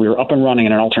next day, we were up and running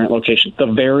in an alternate location. The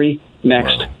very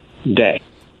next day,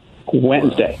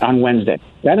 on Wednesday.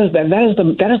 That is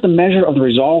the measure of the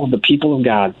resolve of the people of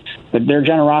God, that their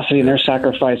generosity and their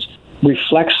sacrifice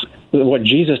reflects what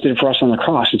Jesus did for us on the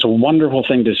cross. It's a wonderful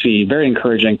thing to see, very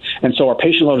encouraging. And so our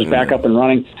patient load is back up and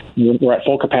running. We're at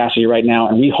full capacity right now,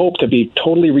 and we hope to be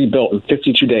totally rebuilt in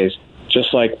 52 days,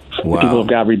 just like the people of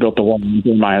God rebuilt the wall in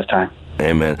Nehemiah's time.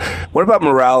 Amen. What about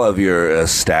morale of your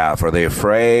staff? Are they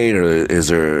afraid,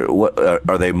 or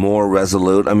are they more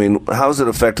resolute? I mean, how has it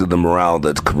affected the morale,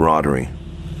 the camaraderie?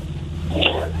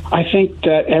 I think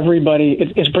that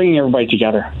it's bringing everybody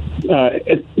together.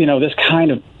 This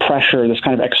kind of pressure, this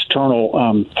kind of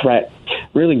external threat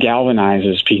really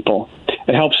galvanizes people.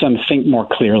 It helps them think more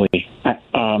clearly,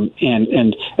 and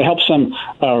it helps them,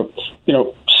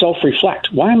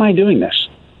 self-reflect. Why am I doing this?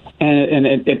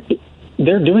 And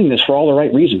they're doing this for all the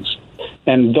right reasons.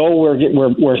 And though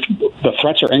the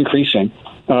threats are increasing,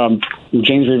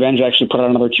 Jane's Revenge actually put out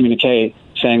another communique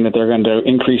saying that they're going to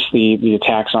increase the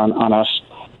attacks on us.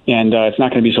 And it's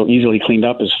not going to be so easily cleaned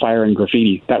up as fire and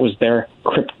graffiti. That was their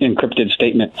encrypted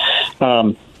statement.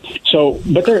 But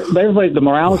everybody, the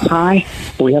morale is high.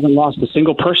 But we haven't lost a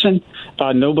single person.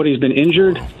 Nobody's been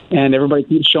injured, and everybody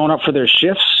keeps showing up for their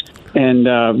shifts. And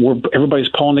everybody's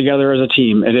pulling together as a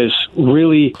team. It is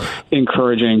really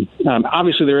encouraging.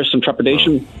 Obviously, there is some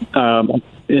trepidation,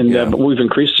 but we've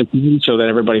increased it so that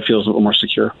everybody feels a little more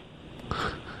secure.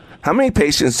 How many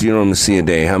patients do you normally see a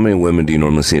day? How many women do you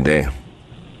normally see a day?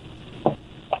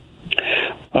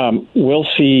 We'll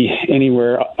see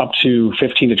anywhere up to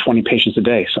 15 to 20 patients a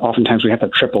day. So oftentimes we have to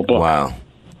triple book. Wow.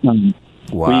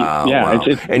 Wow.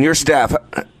 It's and your staff,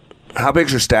 how big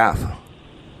is your staff?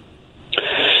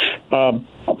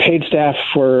 Paid staff,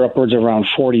 we're upwards of around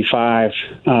 45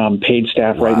 paid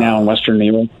staff right now in Western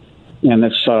New York. And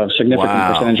that's a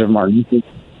significant percentage of our.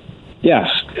 Yes.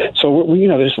 So,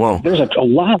 there's a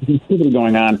lot of activity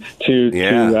going on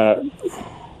to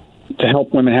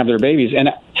help women have their babies. And,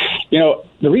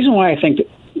 the reason why I think that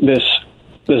this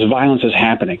violence is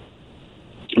happening,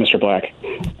 Mr. Black,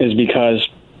 is because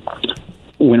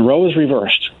when Roe is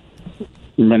reversed,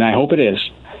 and I hope it is,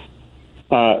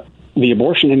 the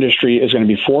abortion industry is going to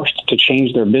be forced to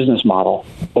change their business model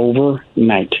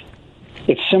overnight.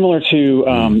 It's similar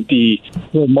to the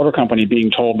motor company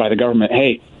being told by the government,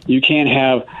 hey, you can't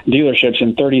have dealerships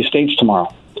in 30 states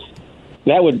tomorrow.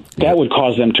 That would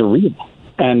cause them to reel.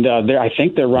 And I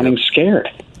think they're running scared.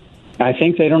 I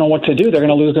think they don't know what to do. They're going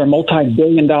to lose their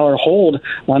multi-billion-dollar hold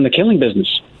on the killing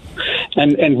business.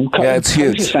 And it's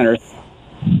huge. Centers.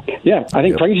 Yeah, I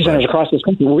think pregnancy centers across this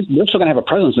country, we're still going to have a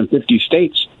presence in 50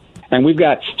 states. And we've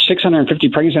got 650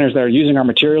 pregnancy centers that are using our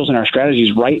materials and our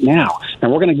strategies right now.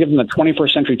 And we're going to give them the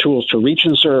 21st century tools to reach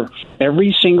and serve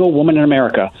every single woman in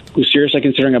America who's seriously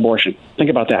considering abortion.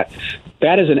 Think about that.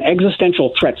 That is an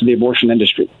existential threat to the abortion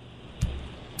industry.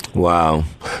 Wow.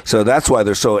 So that's why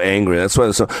they're so angry. That's why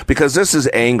because this is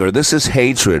anger. This is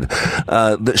hatred.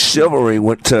 The chivalry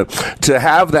to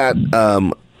have that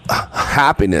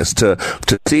happiness to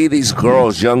see these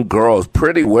girls, young girls,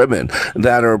 pretty women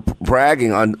that are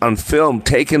bragging on film,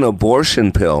 taking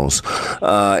abortion pills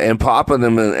and popping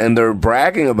them, and they're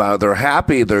bragging about it. They're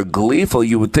happy. They're gleeful.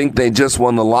 You would think they just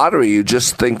won the lottery. You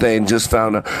just think they just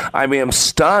found I'm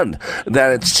stunned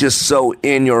that it's just so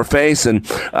in your face. And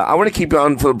I want to keep you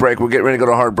on for the break. We're getting ready to go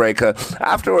to a hard break.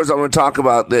 Afterwards, I want to talk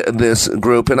about this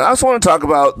group, and I also want to talk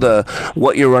about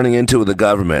what you're running into with the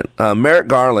government. Merrick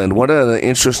Garland, what an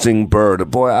interesting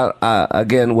bird. Boy,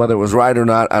 again, whether it was right or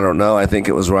not, I don't know. I think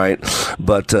it was right.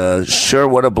 But sure,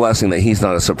 what a blessing that he's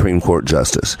not a Supreme Court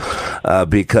justice.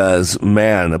 Because,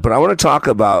 man, but I want to talk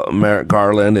about Merrick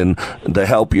Garland and the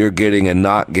help you're getting and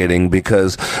not getting,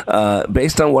 because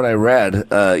based on what I read,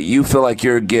 you feel like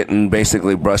you're getting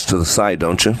basically brushed to the side,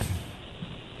 don't you?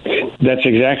 That's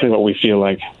exactly what we feel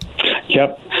like.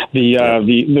 Yep. We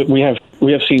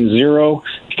have seen zero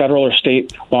federal or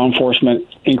state law enforcement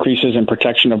increases in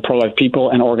protection of pro-life people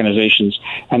and organizations,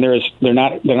 and they're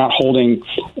not holding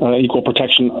equal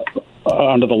protection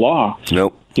under the law.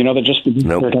 Nope. They're just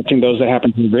protecting those that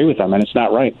happen to agree with them, and it's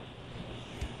not right.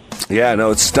 Yeah,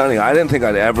 no, it's stunning. I didn't think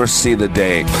I'd ever see the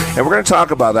day. And we're going to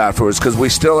talk about that afterwards, because we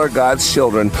still are God's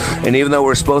children. And even though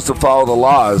we're supposed to follow the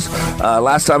laws,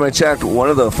 last time I checked, one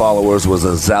of the followers was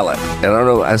a zealot. And I don't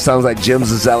know, it sounds like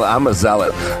Jim's a zealot. I'm a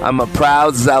zealot. I'm a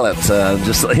proud zealot,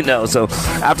 just so you know. So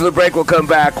after the break, we'll come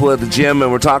back with Jim,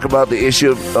 and we'll talk about the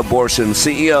issue of abortion.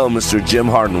 CEO, Mr. Jim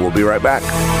Harden. We'll be right back.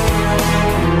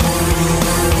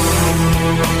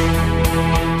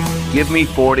 Give me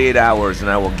 48 hours and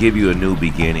I will give you a new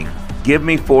beginning. Give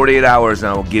me 48 hours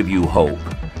and I will give you hope.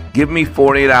 Give me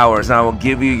 48 hours and I will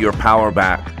give you your power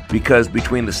back. Because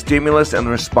between the stimulus and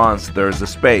the response, there is a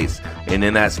space. And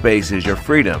in that space is your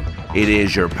freedom. It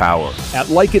is your power. At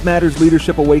Like It Matters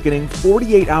Leadership Awakening,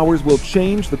 48 hours will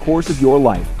change the course of your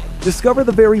life. Discover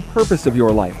the very purpose of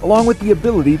your life, along with the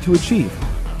ability to achieve.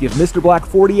 Give Mr. Black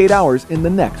 48 hours in the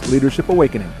next Leadership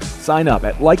Awakening. Sign up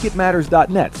at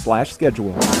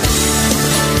likeitmatters.net/schedule.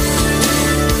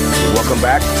 Welcome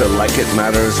back to Like It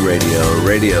Matters Radio.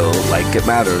 Radio Like It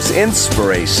Matters.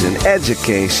 Inspiration,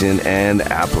 education, and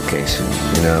application.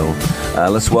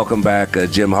 Let's welcome back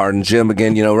Jim Harden. Jim,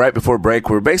 again, right before break,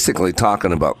 we're basically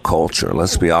talking about culture.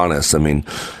 Let's be honest. I mean,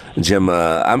 Jim,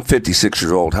 I'm 56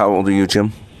 years old. How old are you,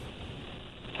 Jim?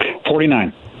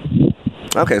 49.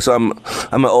 Okay, so I'm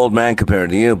an old man compared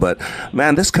to you, but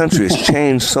man, this country has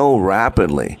changed so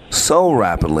rapidly.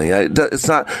 It's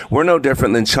not. We're no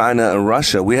different than China and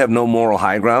Russia. We have no moral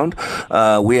high ground.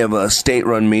 We have a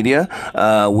state-run media.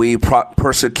 We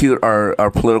persecute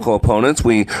our political opponents.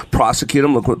 We prosecute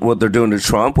them. Look what they're doing to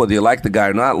Trump. Whether you like the guy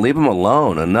or not, leave him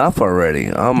alone. Enough already.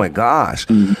 Oh my gosh.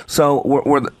 Mm-hmm. So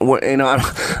we're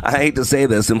I hate to say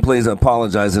this, and please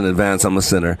apologize in advance. I'm a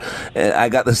sinner. I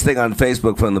got this thing on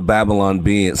Facebook from the Babylon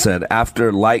Bee. It said,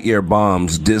 after Lightyear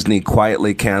bombs, Disney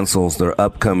quietly cancels their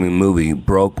upcoming movie,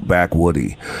 Brokeback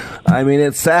Woody. I mean,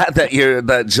 it's sad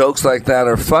that jokes like that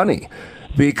are funny,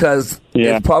 because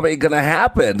it's probably going to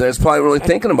happen. There's probably really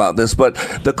thinking about this, but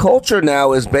the culture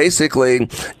now is basically,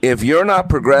 if you're not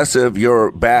progressive,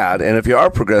 you're bad, and if you are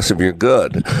progressive, you're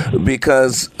good,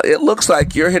 because it looks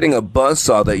like you're hitting a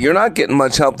buzzsaw that you're not getting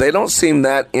much help. They don't seem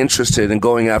that interested in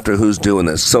going after who's doing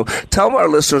this. So tell our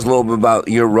listeners a little bit about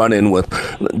your run-in with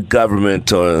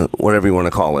government, or whatever you want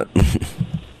to call it.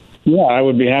 Yeah, I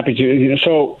would be happy to.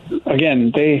 So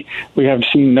again, we have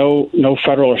seen no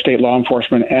federal or state law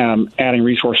enforcement adding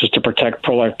resources to protect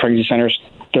pro-life pregnancy centers.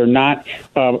 They're not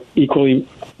equally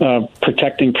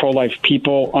protecting pro-life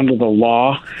people under the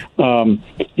law.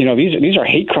 These are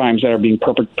hate crimes that are being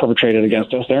perpetrated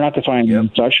against us. They're not defined as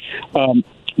such.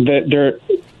 They're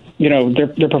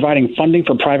providing funding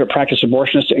for private practice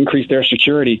abortionists to increase their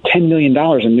security. $10 million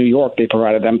in New York they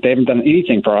provided them. They haven't done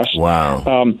anything for us.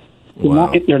 Wow.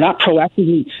 They're not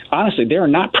proactively, honestly, they are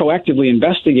not proactively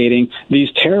investigating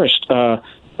these terrorist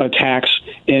attacks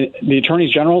in the attorneys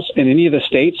generals in any of the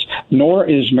states, nor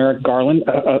is Merrick Garland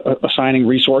assigning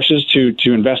resources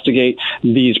to investigate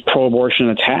these pro-abortion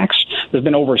attacks. There's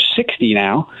been over 60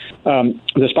 now,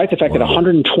 despite the fact that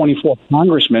 124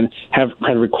 congressmen have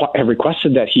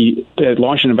requested that he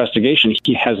launch an investigation.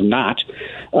 He has not,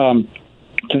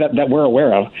 that we're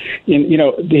aware of.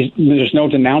 There's no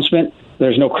denouncement.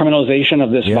 There's no criminalization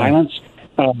of this violence.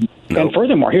 And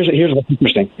furthermore, here's what's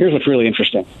interesting. Here's what's really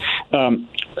interesting.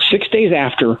 6 days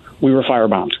after we were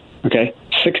firebombed,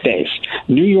 6 days,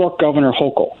 New York Governor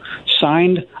Hochul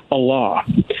signed a law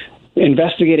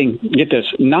investigating, get this,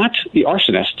 not the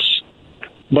arsonists,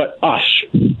 but us,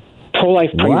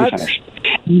 pro-life pregnancy centers.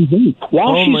 Mm-hmm.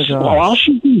 While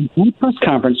she's in a press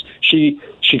conference, she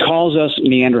calls us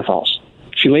Neanderthals.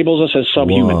 She labels us as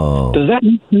subhuman. Whoa. Does that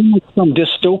mean like some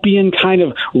dystopian kind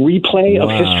of replay of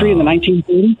history in the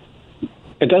 1930s?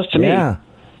 It does to me.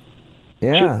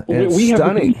 Yeah, it's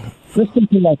stunning. Christian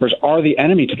pro-lifers are the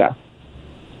enemy to that.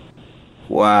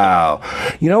 Wow.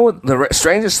 You know what? The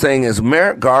strangest thing is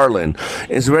Merrick Garland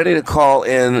is ready to call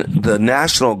in the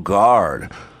National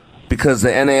Guard because the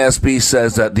NASB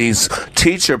says that these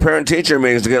parent-teacher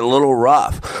meetings are getting a little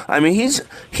rough. I mean, he's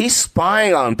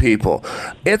spying on people.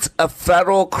 It's a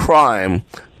federal crime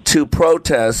to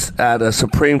protest at a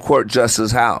Supreme Court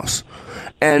justice's house.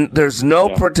 And there's no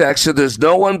protection. There's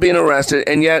no one being arrested.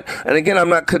 And yet, and again, I'm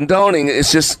not condoning.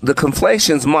 It's just the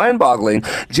conflation's mind-boggling.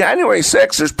 January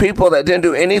 6th, there's people that didn't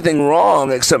do anything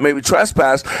wrong except maybe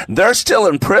trespass. They're still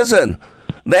in prison.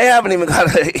 They haven't even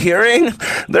got a hearing.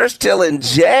 They're still in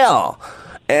jail.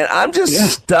 And I'm just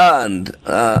stunned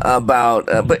about.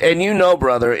 And you know,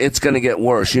 brother, it's going to get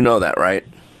worse. You know that, right?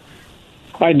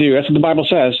 I do. That's what the Bible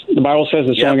says. The Bible says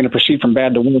it's only going to proceed from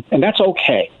bad to worse, and that's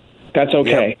okay. That's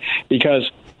okay, because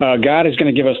God is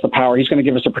going to give us the power. He's going to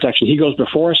give us the protection. He goes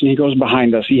before us and he goes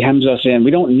behind us. He hems us in.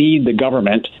 We don't need the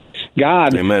government.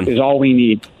 God is all we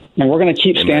need. And we're going to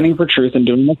keep standing for truth and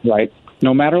doing what's right,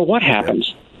 no matter what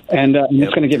happens. And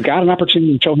it's going to give God an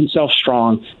opportunity to show himself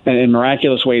strong and in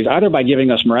miraculous ways, either by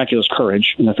giving us miraculous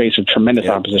courage in the face of tremendous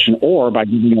opposition or by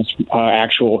giving us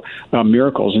actual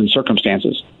miracles in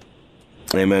circumstances.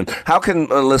 Amen. How can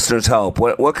listeners help?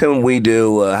 What can we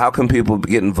do? How can people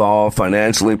get involved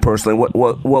financially, personally?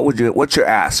 What's your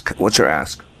ask? What's your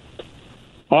ask?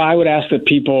 Well, I would ask that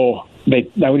people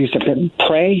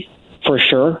pray for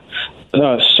sure,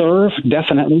 serve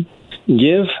definitely,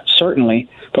 give certainly,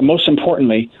 but most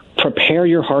importantly, prepare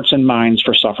your hearts and minds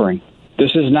for suffering.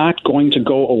 This is not going to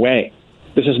go away.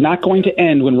 This is not going to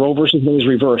end when Roe versus Wade is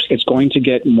reversed. It's going to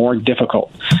get more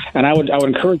difficult. And I would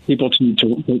encourage people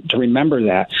to remember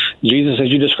that. Jesus, as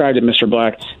you described it, Mr.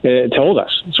 Black, told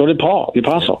us, so did Paul, the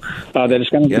apostle, that it's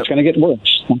going to get worse.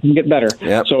 It's not going to get better.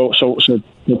 Yep. So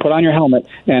put on your helmet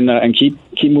and keep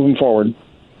moving forward.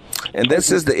 And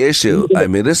this is the issue. I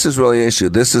mean, this is really the issue.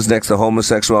 This is next to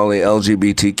homosexuality,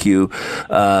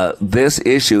 LGBTQ. This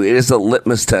issue, it is a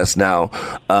litmus test now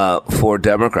for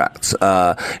Democrats.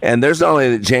 And there's not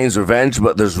only Jane's Revenge,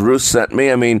 but there's Ruth Sent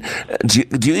Me. I mean, do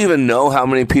you even know how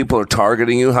many people are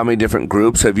targeting you? How many different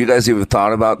groups? Have you guys even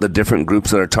thought about the different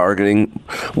groups that are targeting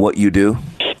what you do?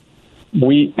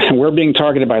 We're being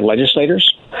targeted by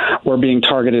legislators. We're being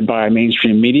targeted by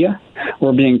mainstream media.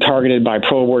 We're being targeted by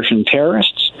pro-abortion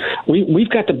terrorists. We've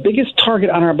got the biggest target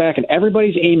on our back, and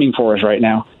everybody's aiming for us right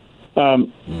now.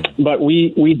 But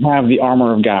we have the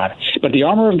armor of God. But the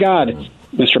armor of God,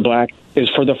 Mr. Black, is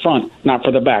for the front, not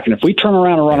for the back. And if we turn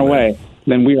around and run away,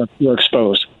 then we're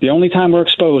exposed. The only time we're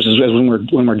exposed is when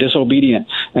we're disobedient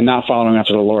and not following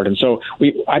after the Lord. And so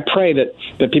I pray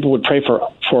that people would pray for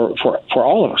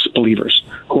all of us believers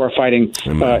who are fighting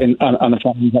on the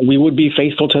front, that we would be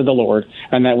faithful to the Lord,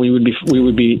 and that we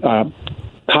would be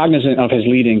cognizant of His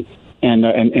leading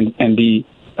and be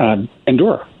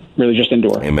endure. Really, just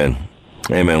endure. Amen.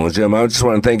 Amen. Well, Jim, I just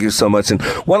want to thank you so much. And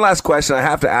one last question. I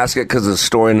have to ask it because it's a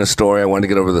story in the story. I want to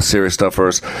get over the serious stuff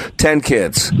first. 10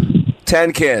 kids.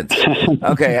 10 kids.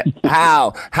 Okay.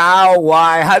 How,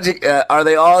 why, how'd you, are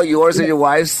they all yours and your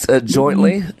wife's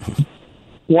jointly?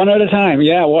 One at a time.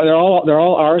 Yeah. Well, they're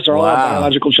all ours. They're all our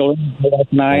biological children. My wife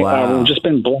and I, we've just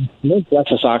been blessed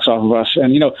the socks off of us.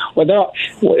 And,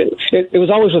 it was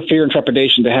always with fear and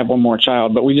trepidation to have one more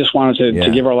child, but we just wanted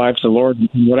to give our lives to the Lord.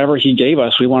 Whatever He gave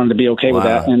us, we wanted to be okay with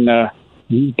that. And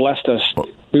He blessed us.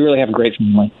 We really have a great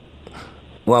family.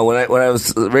 Well, when I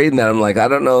was reading that, I'm like, I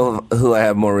don't know who I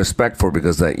have more respect for,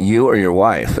 because that you or your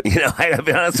wife. I gotta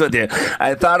be honest with you.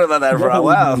 I thought about that for a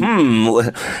while.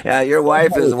 Yeah, your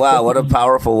wife is, wow, what a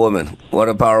powerful woman. What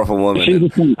a powerful woman. She's a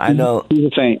saint. I know. She's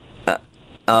a saint.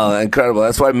 Oh, incredible.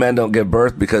 That's why men don't give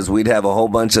birth, because we'd have a whole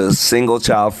bunch of single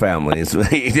child families.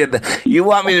 You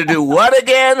want me to do what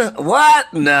again?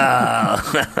 What? No.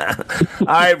 All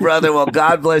right, brother. Well,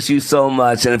 God bless you so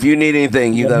much. And if you need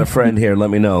anything, you got a friend here. Let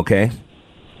me know, okay?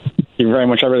 Thank you very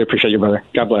much. I really appreciate you, brother.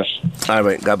 God bless. All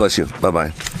right. God bless you.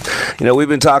 Bye-bye. We've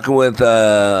been talking with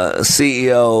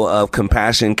CEO of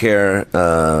Compassion Care.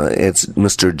 It's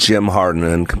Mr. Jim Harden.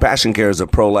 And Compassion Care is a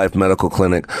pro-life medical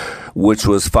clinic which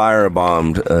was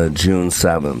firebombed June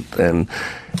 7th.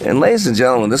 And ladies and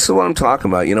gentlemen, this is what I'm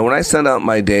talking about. When I send out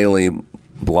my daily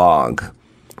blog,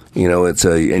 it's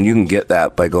and you can get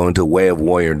that by going to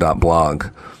wayofwarrior.blog.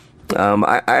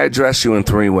 I address you in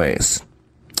three ways: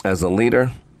 as a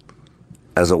leader,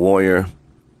 as a warrior,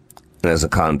 and as a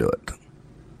conduit.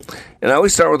 And I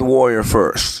always start with the warrior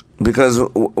first, because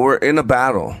we're in a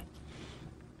battle.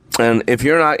 And if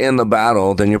you're not in the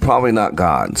battle, then you're probably not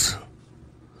God's.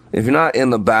 If you're not in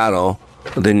the battle,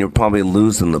 then you're probably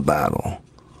losing the battle.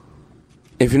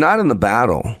 If you're not in the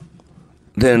battle,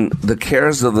 then the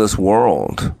cares of this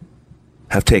world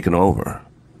have taken over.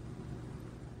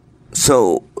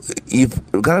 So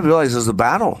you've got to realize there's a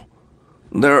battle.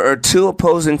 There are two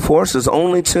opposing forces,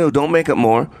 only two. Don't make it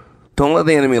more. Don't let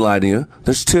the enemy lie to you.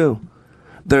 There's two.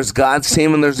 There's God's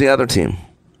team and there's the other team.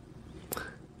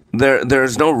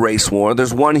 There's no race war.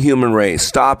 There's one human race.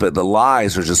 Stop it. The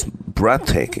lies are just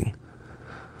breathtaking.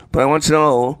 But I want you to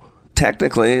know,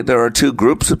 technically, there are two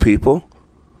groups of people.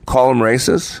 Call them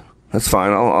races. That's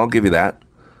fine. I'll give you that.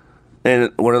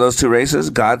 And what are those two races?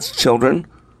 God's children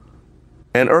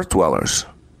and earth dwellers.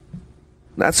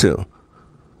 That's who.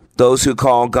 Those who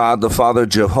call God the Father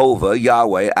Jehovah,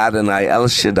 Yahweh, Adonai, El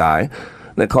Shaddai,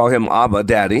 they call him Abba,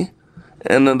 Daddy.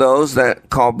 And then those that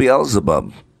call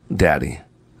Beelzebub, Daddy.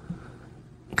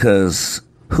 Because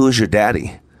who's your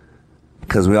daddy?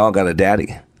 Because we all got a daddy.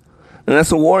 And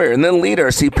that's a warrior. And then leader.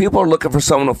 See, people are looking for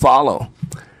someone to follow.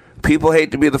 People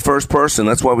hate to be the first person.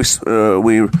 That's why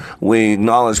we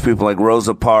acknowledge people like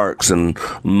Rosa Parks and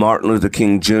Martin Luther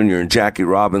King Jr. and Jackie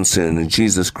Robinson and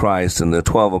Jesus Christ and the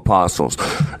 12 apostles.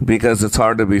 Because it's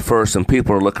hard to be first and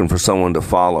people are looking for someone to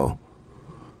follow.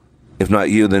 If not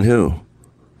you, then who?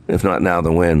 If not now,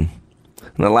 then when?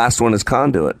 And the last one is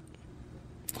conduit.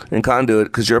 And conduit,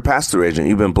 because you're a pass-through agent.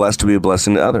 You've been blessed to be a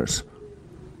blessing to others.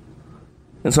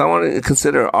 And so I want to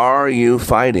consider, are you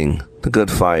fighting the good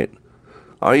fight?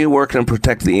 Are you working to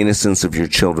protect the innocence of your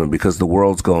children because the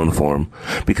world's going for them?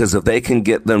 Because if they can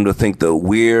get them to think the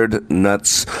weird,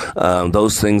 nuts,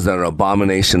 those things that are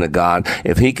abomination to God,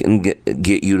 if he can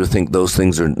get you to think those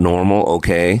things are normal,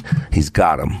 okay, he's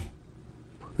got them.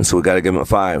 And so we got to give him a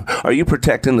 5. Are you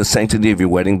protecting the sanctity of your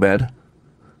wedding bed?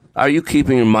 Are you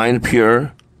keeping your mind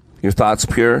pure, your thoughts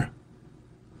pure?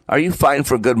 Are you fighting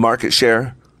for a good market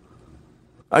share?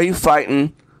 Are you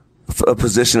fighting a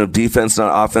position of defense,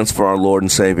 not offense, for our Lord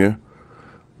and Savior?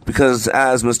 Because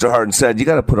as Mr. Harden said, you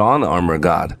got to put on the armor of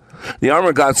God. The armor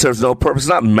of God serves no purpose. It's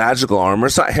not magical armor.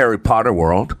 It's not Harry Potter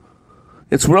world.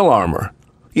 It's real armor.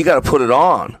 You got to put it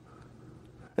on.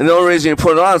 And the only reason you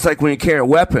put it on is like when you carry a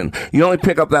weapon. You only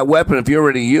pick up that weapon if you're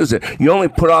ready to use it. You only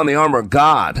put on the armor of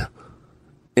God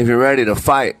if you're ready to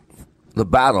fight the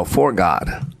battle for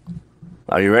God.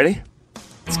 Are you ready?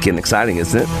 It's getting exciting,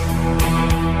 isn't it?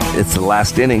 It's the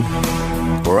last inning.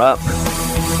 We're up.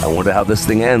 I wonder how this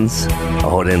thing ends.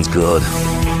 Oh, it ends good.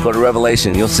 Go to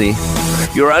Revelation. You'll see.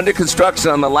 You're under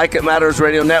construction on the Like It Matters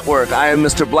Radio Network. I am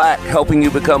Mr. Black, helping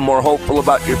you become more hopeful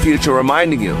about your future,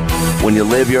 reminding you, when you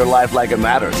live your life like it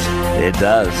matters, it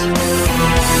does.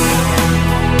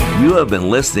 You have been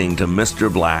listening to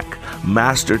Mr. Black,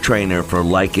 Master Trainer for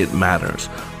Like It Matters.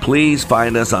 Please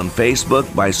find us on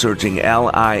Facebook by searching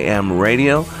LIM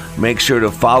Radio. Make sure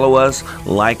to follow us,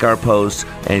 like our posts,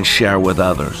 and share with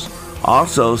others.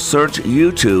 Also, search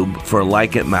YouTube for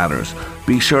Like It Matters.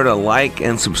 Be sure to like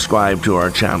and subscribe to our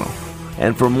channel.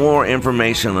 And for more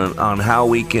information on how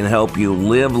we can help you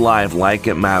live life like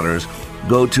it matters,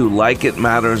 go to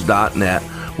likeitmatters.net,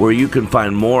 where you can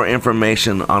find more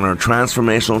information on our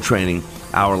transformational training,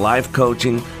 our life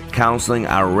coaching, counseling,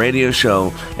 our radio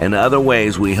show, and other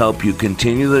ways we help you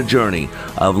continue the journey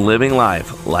of living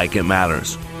life like it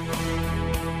matters.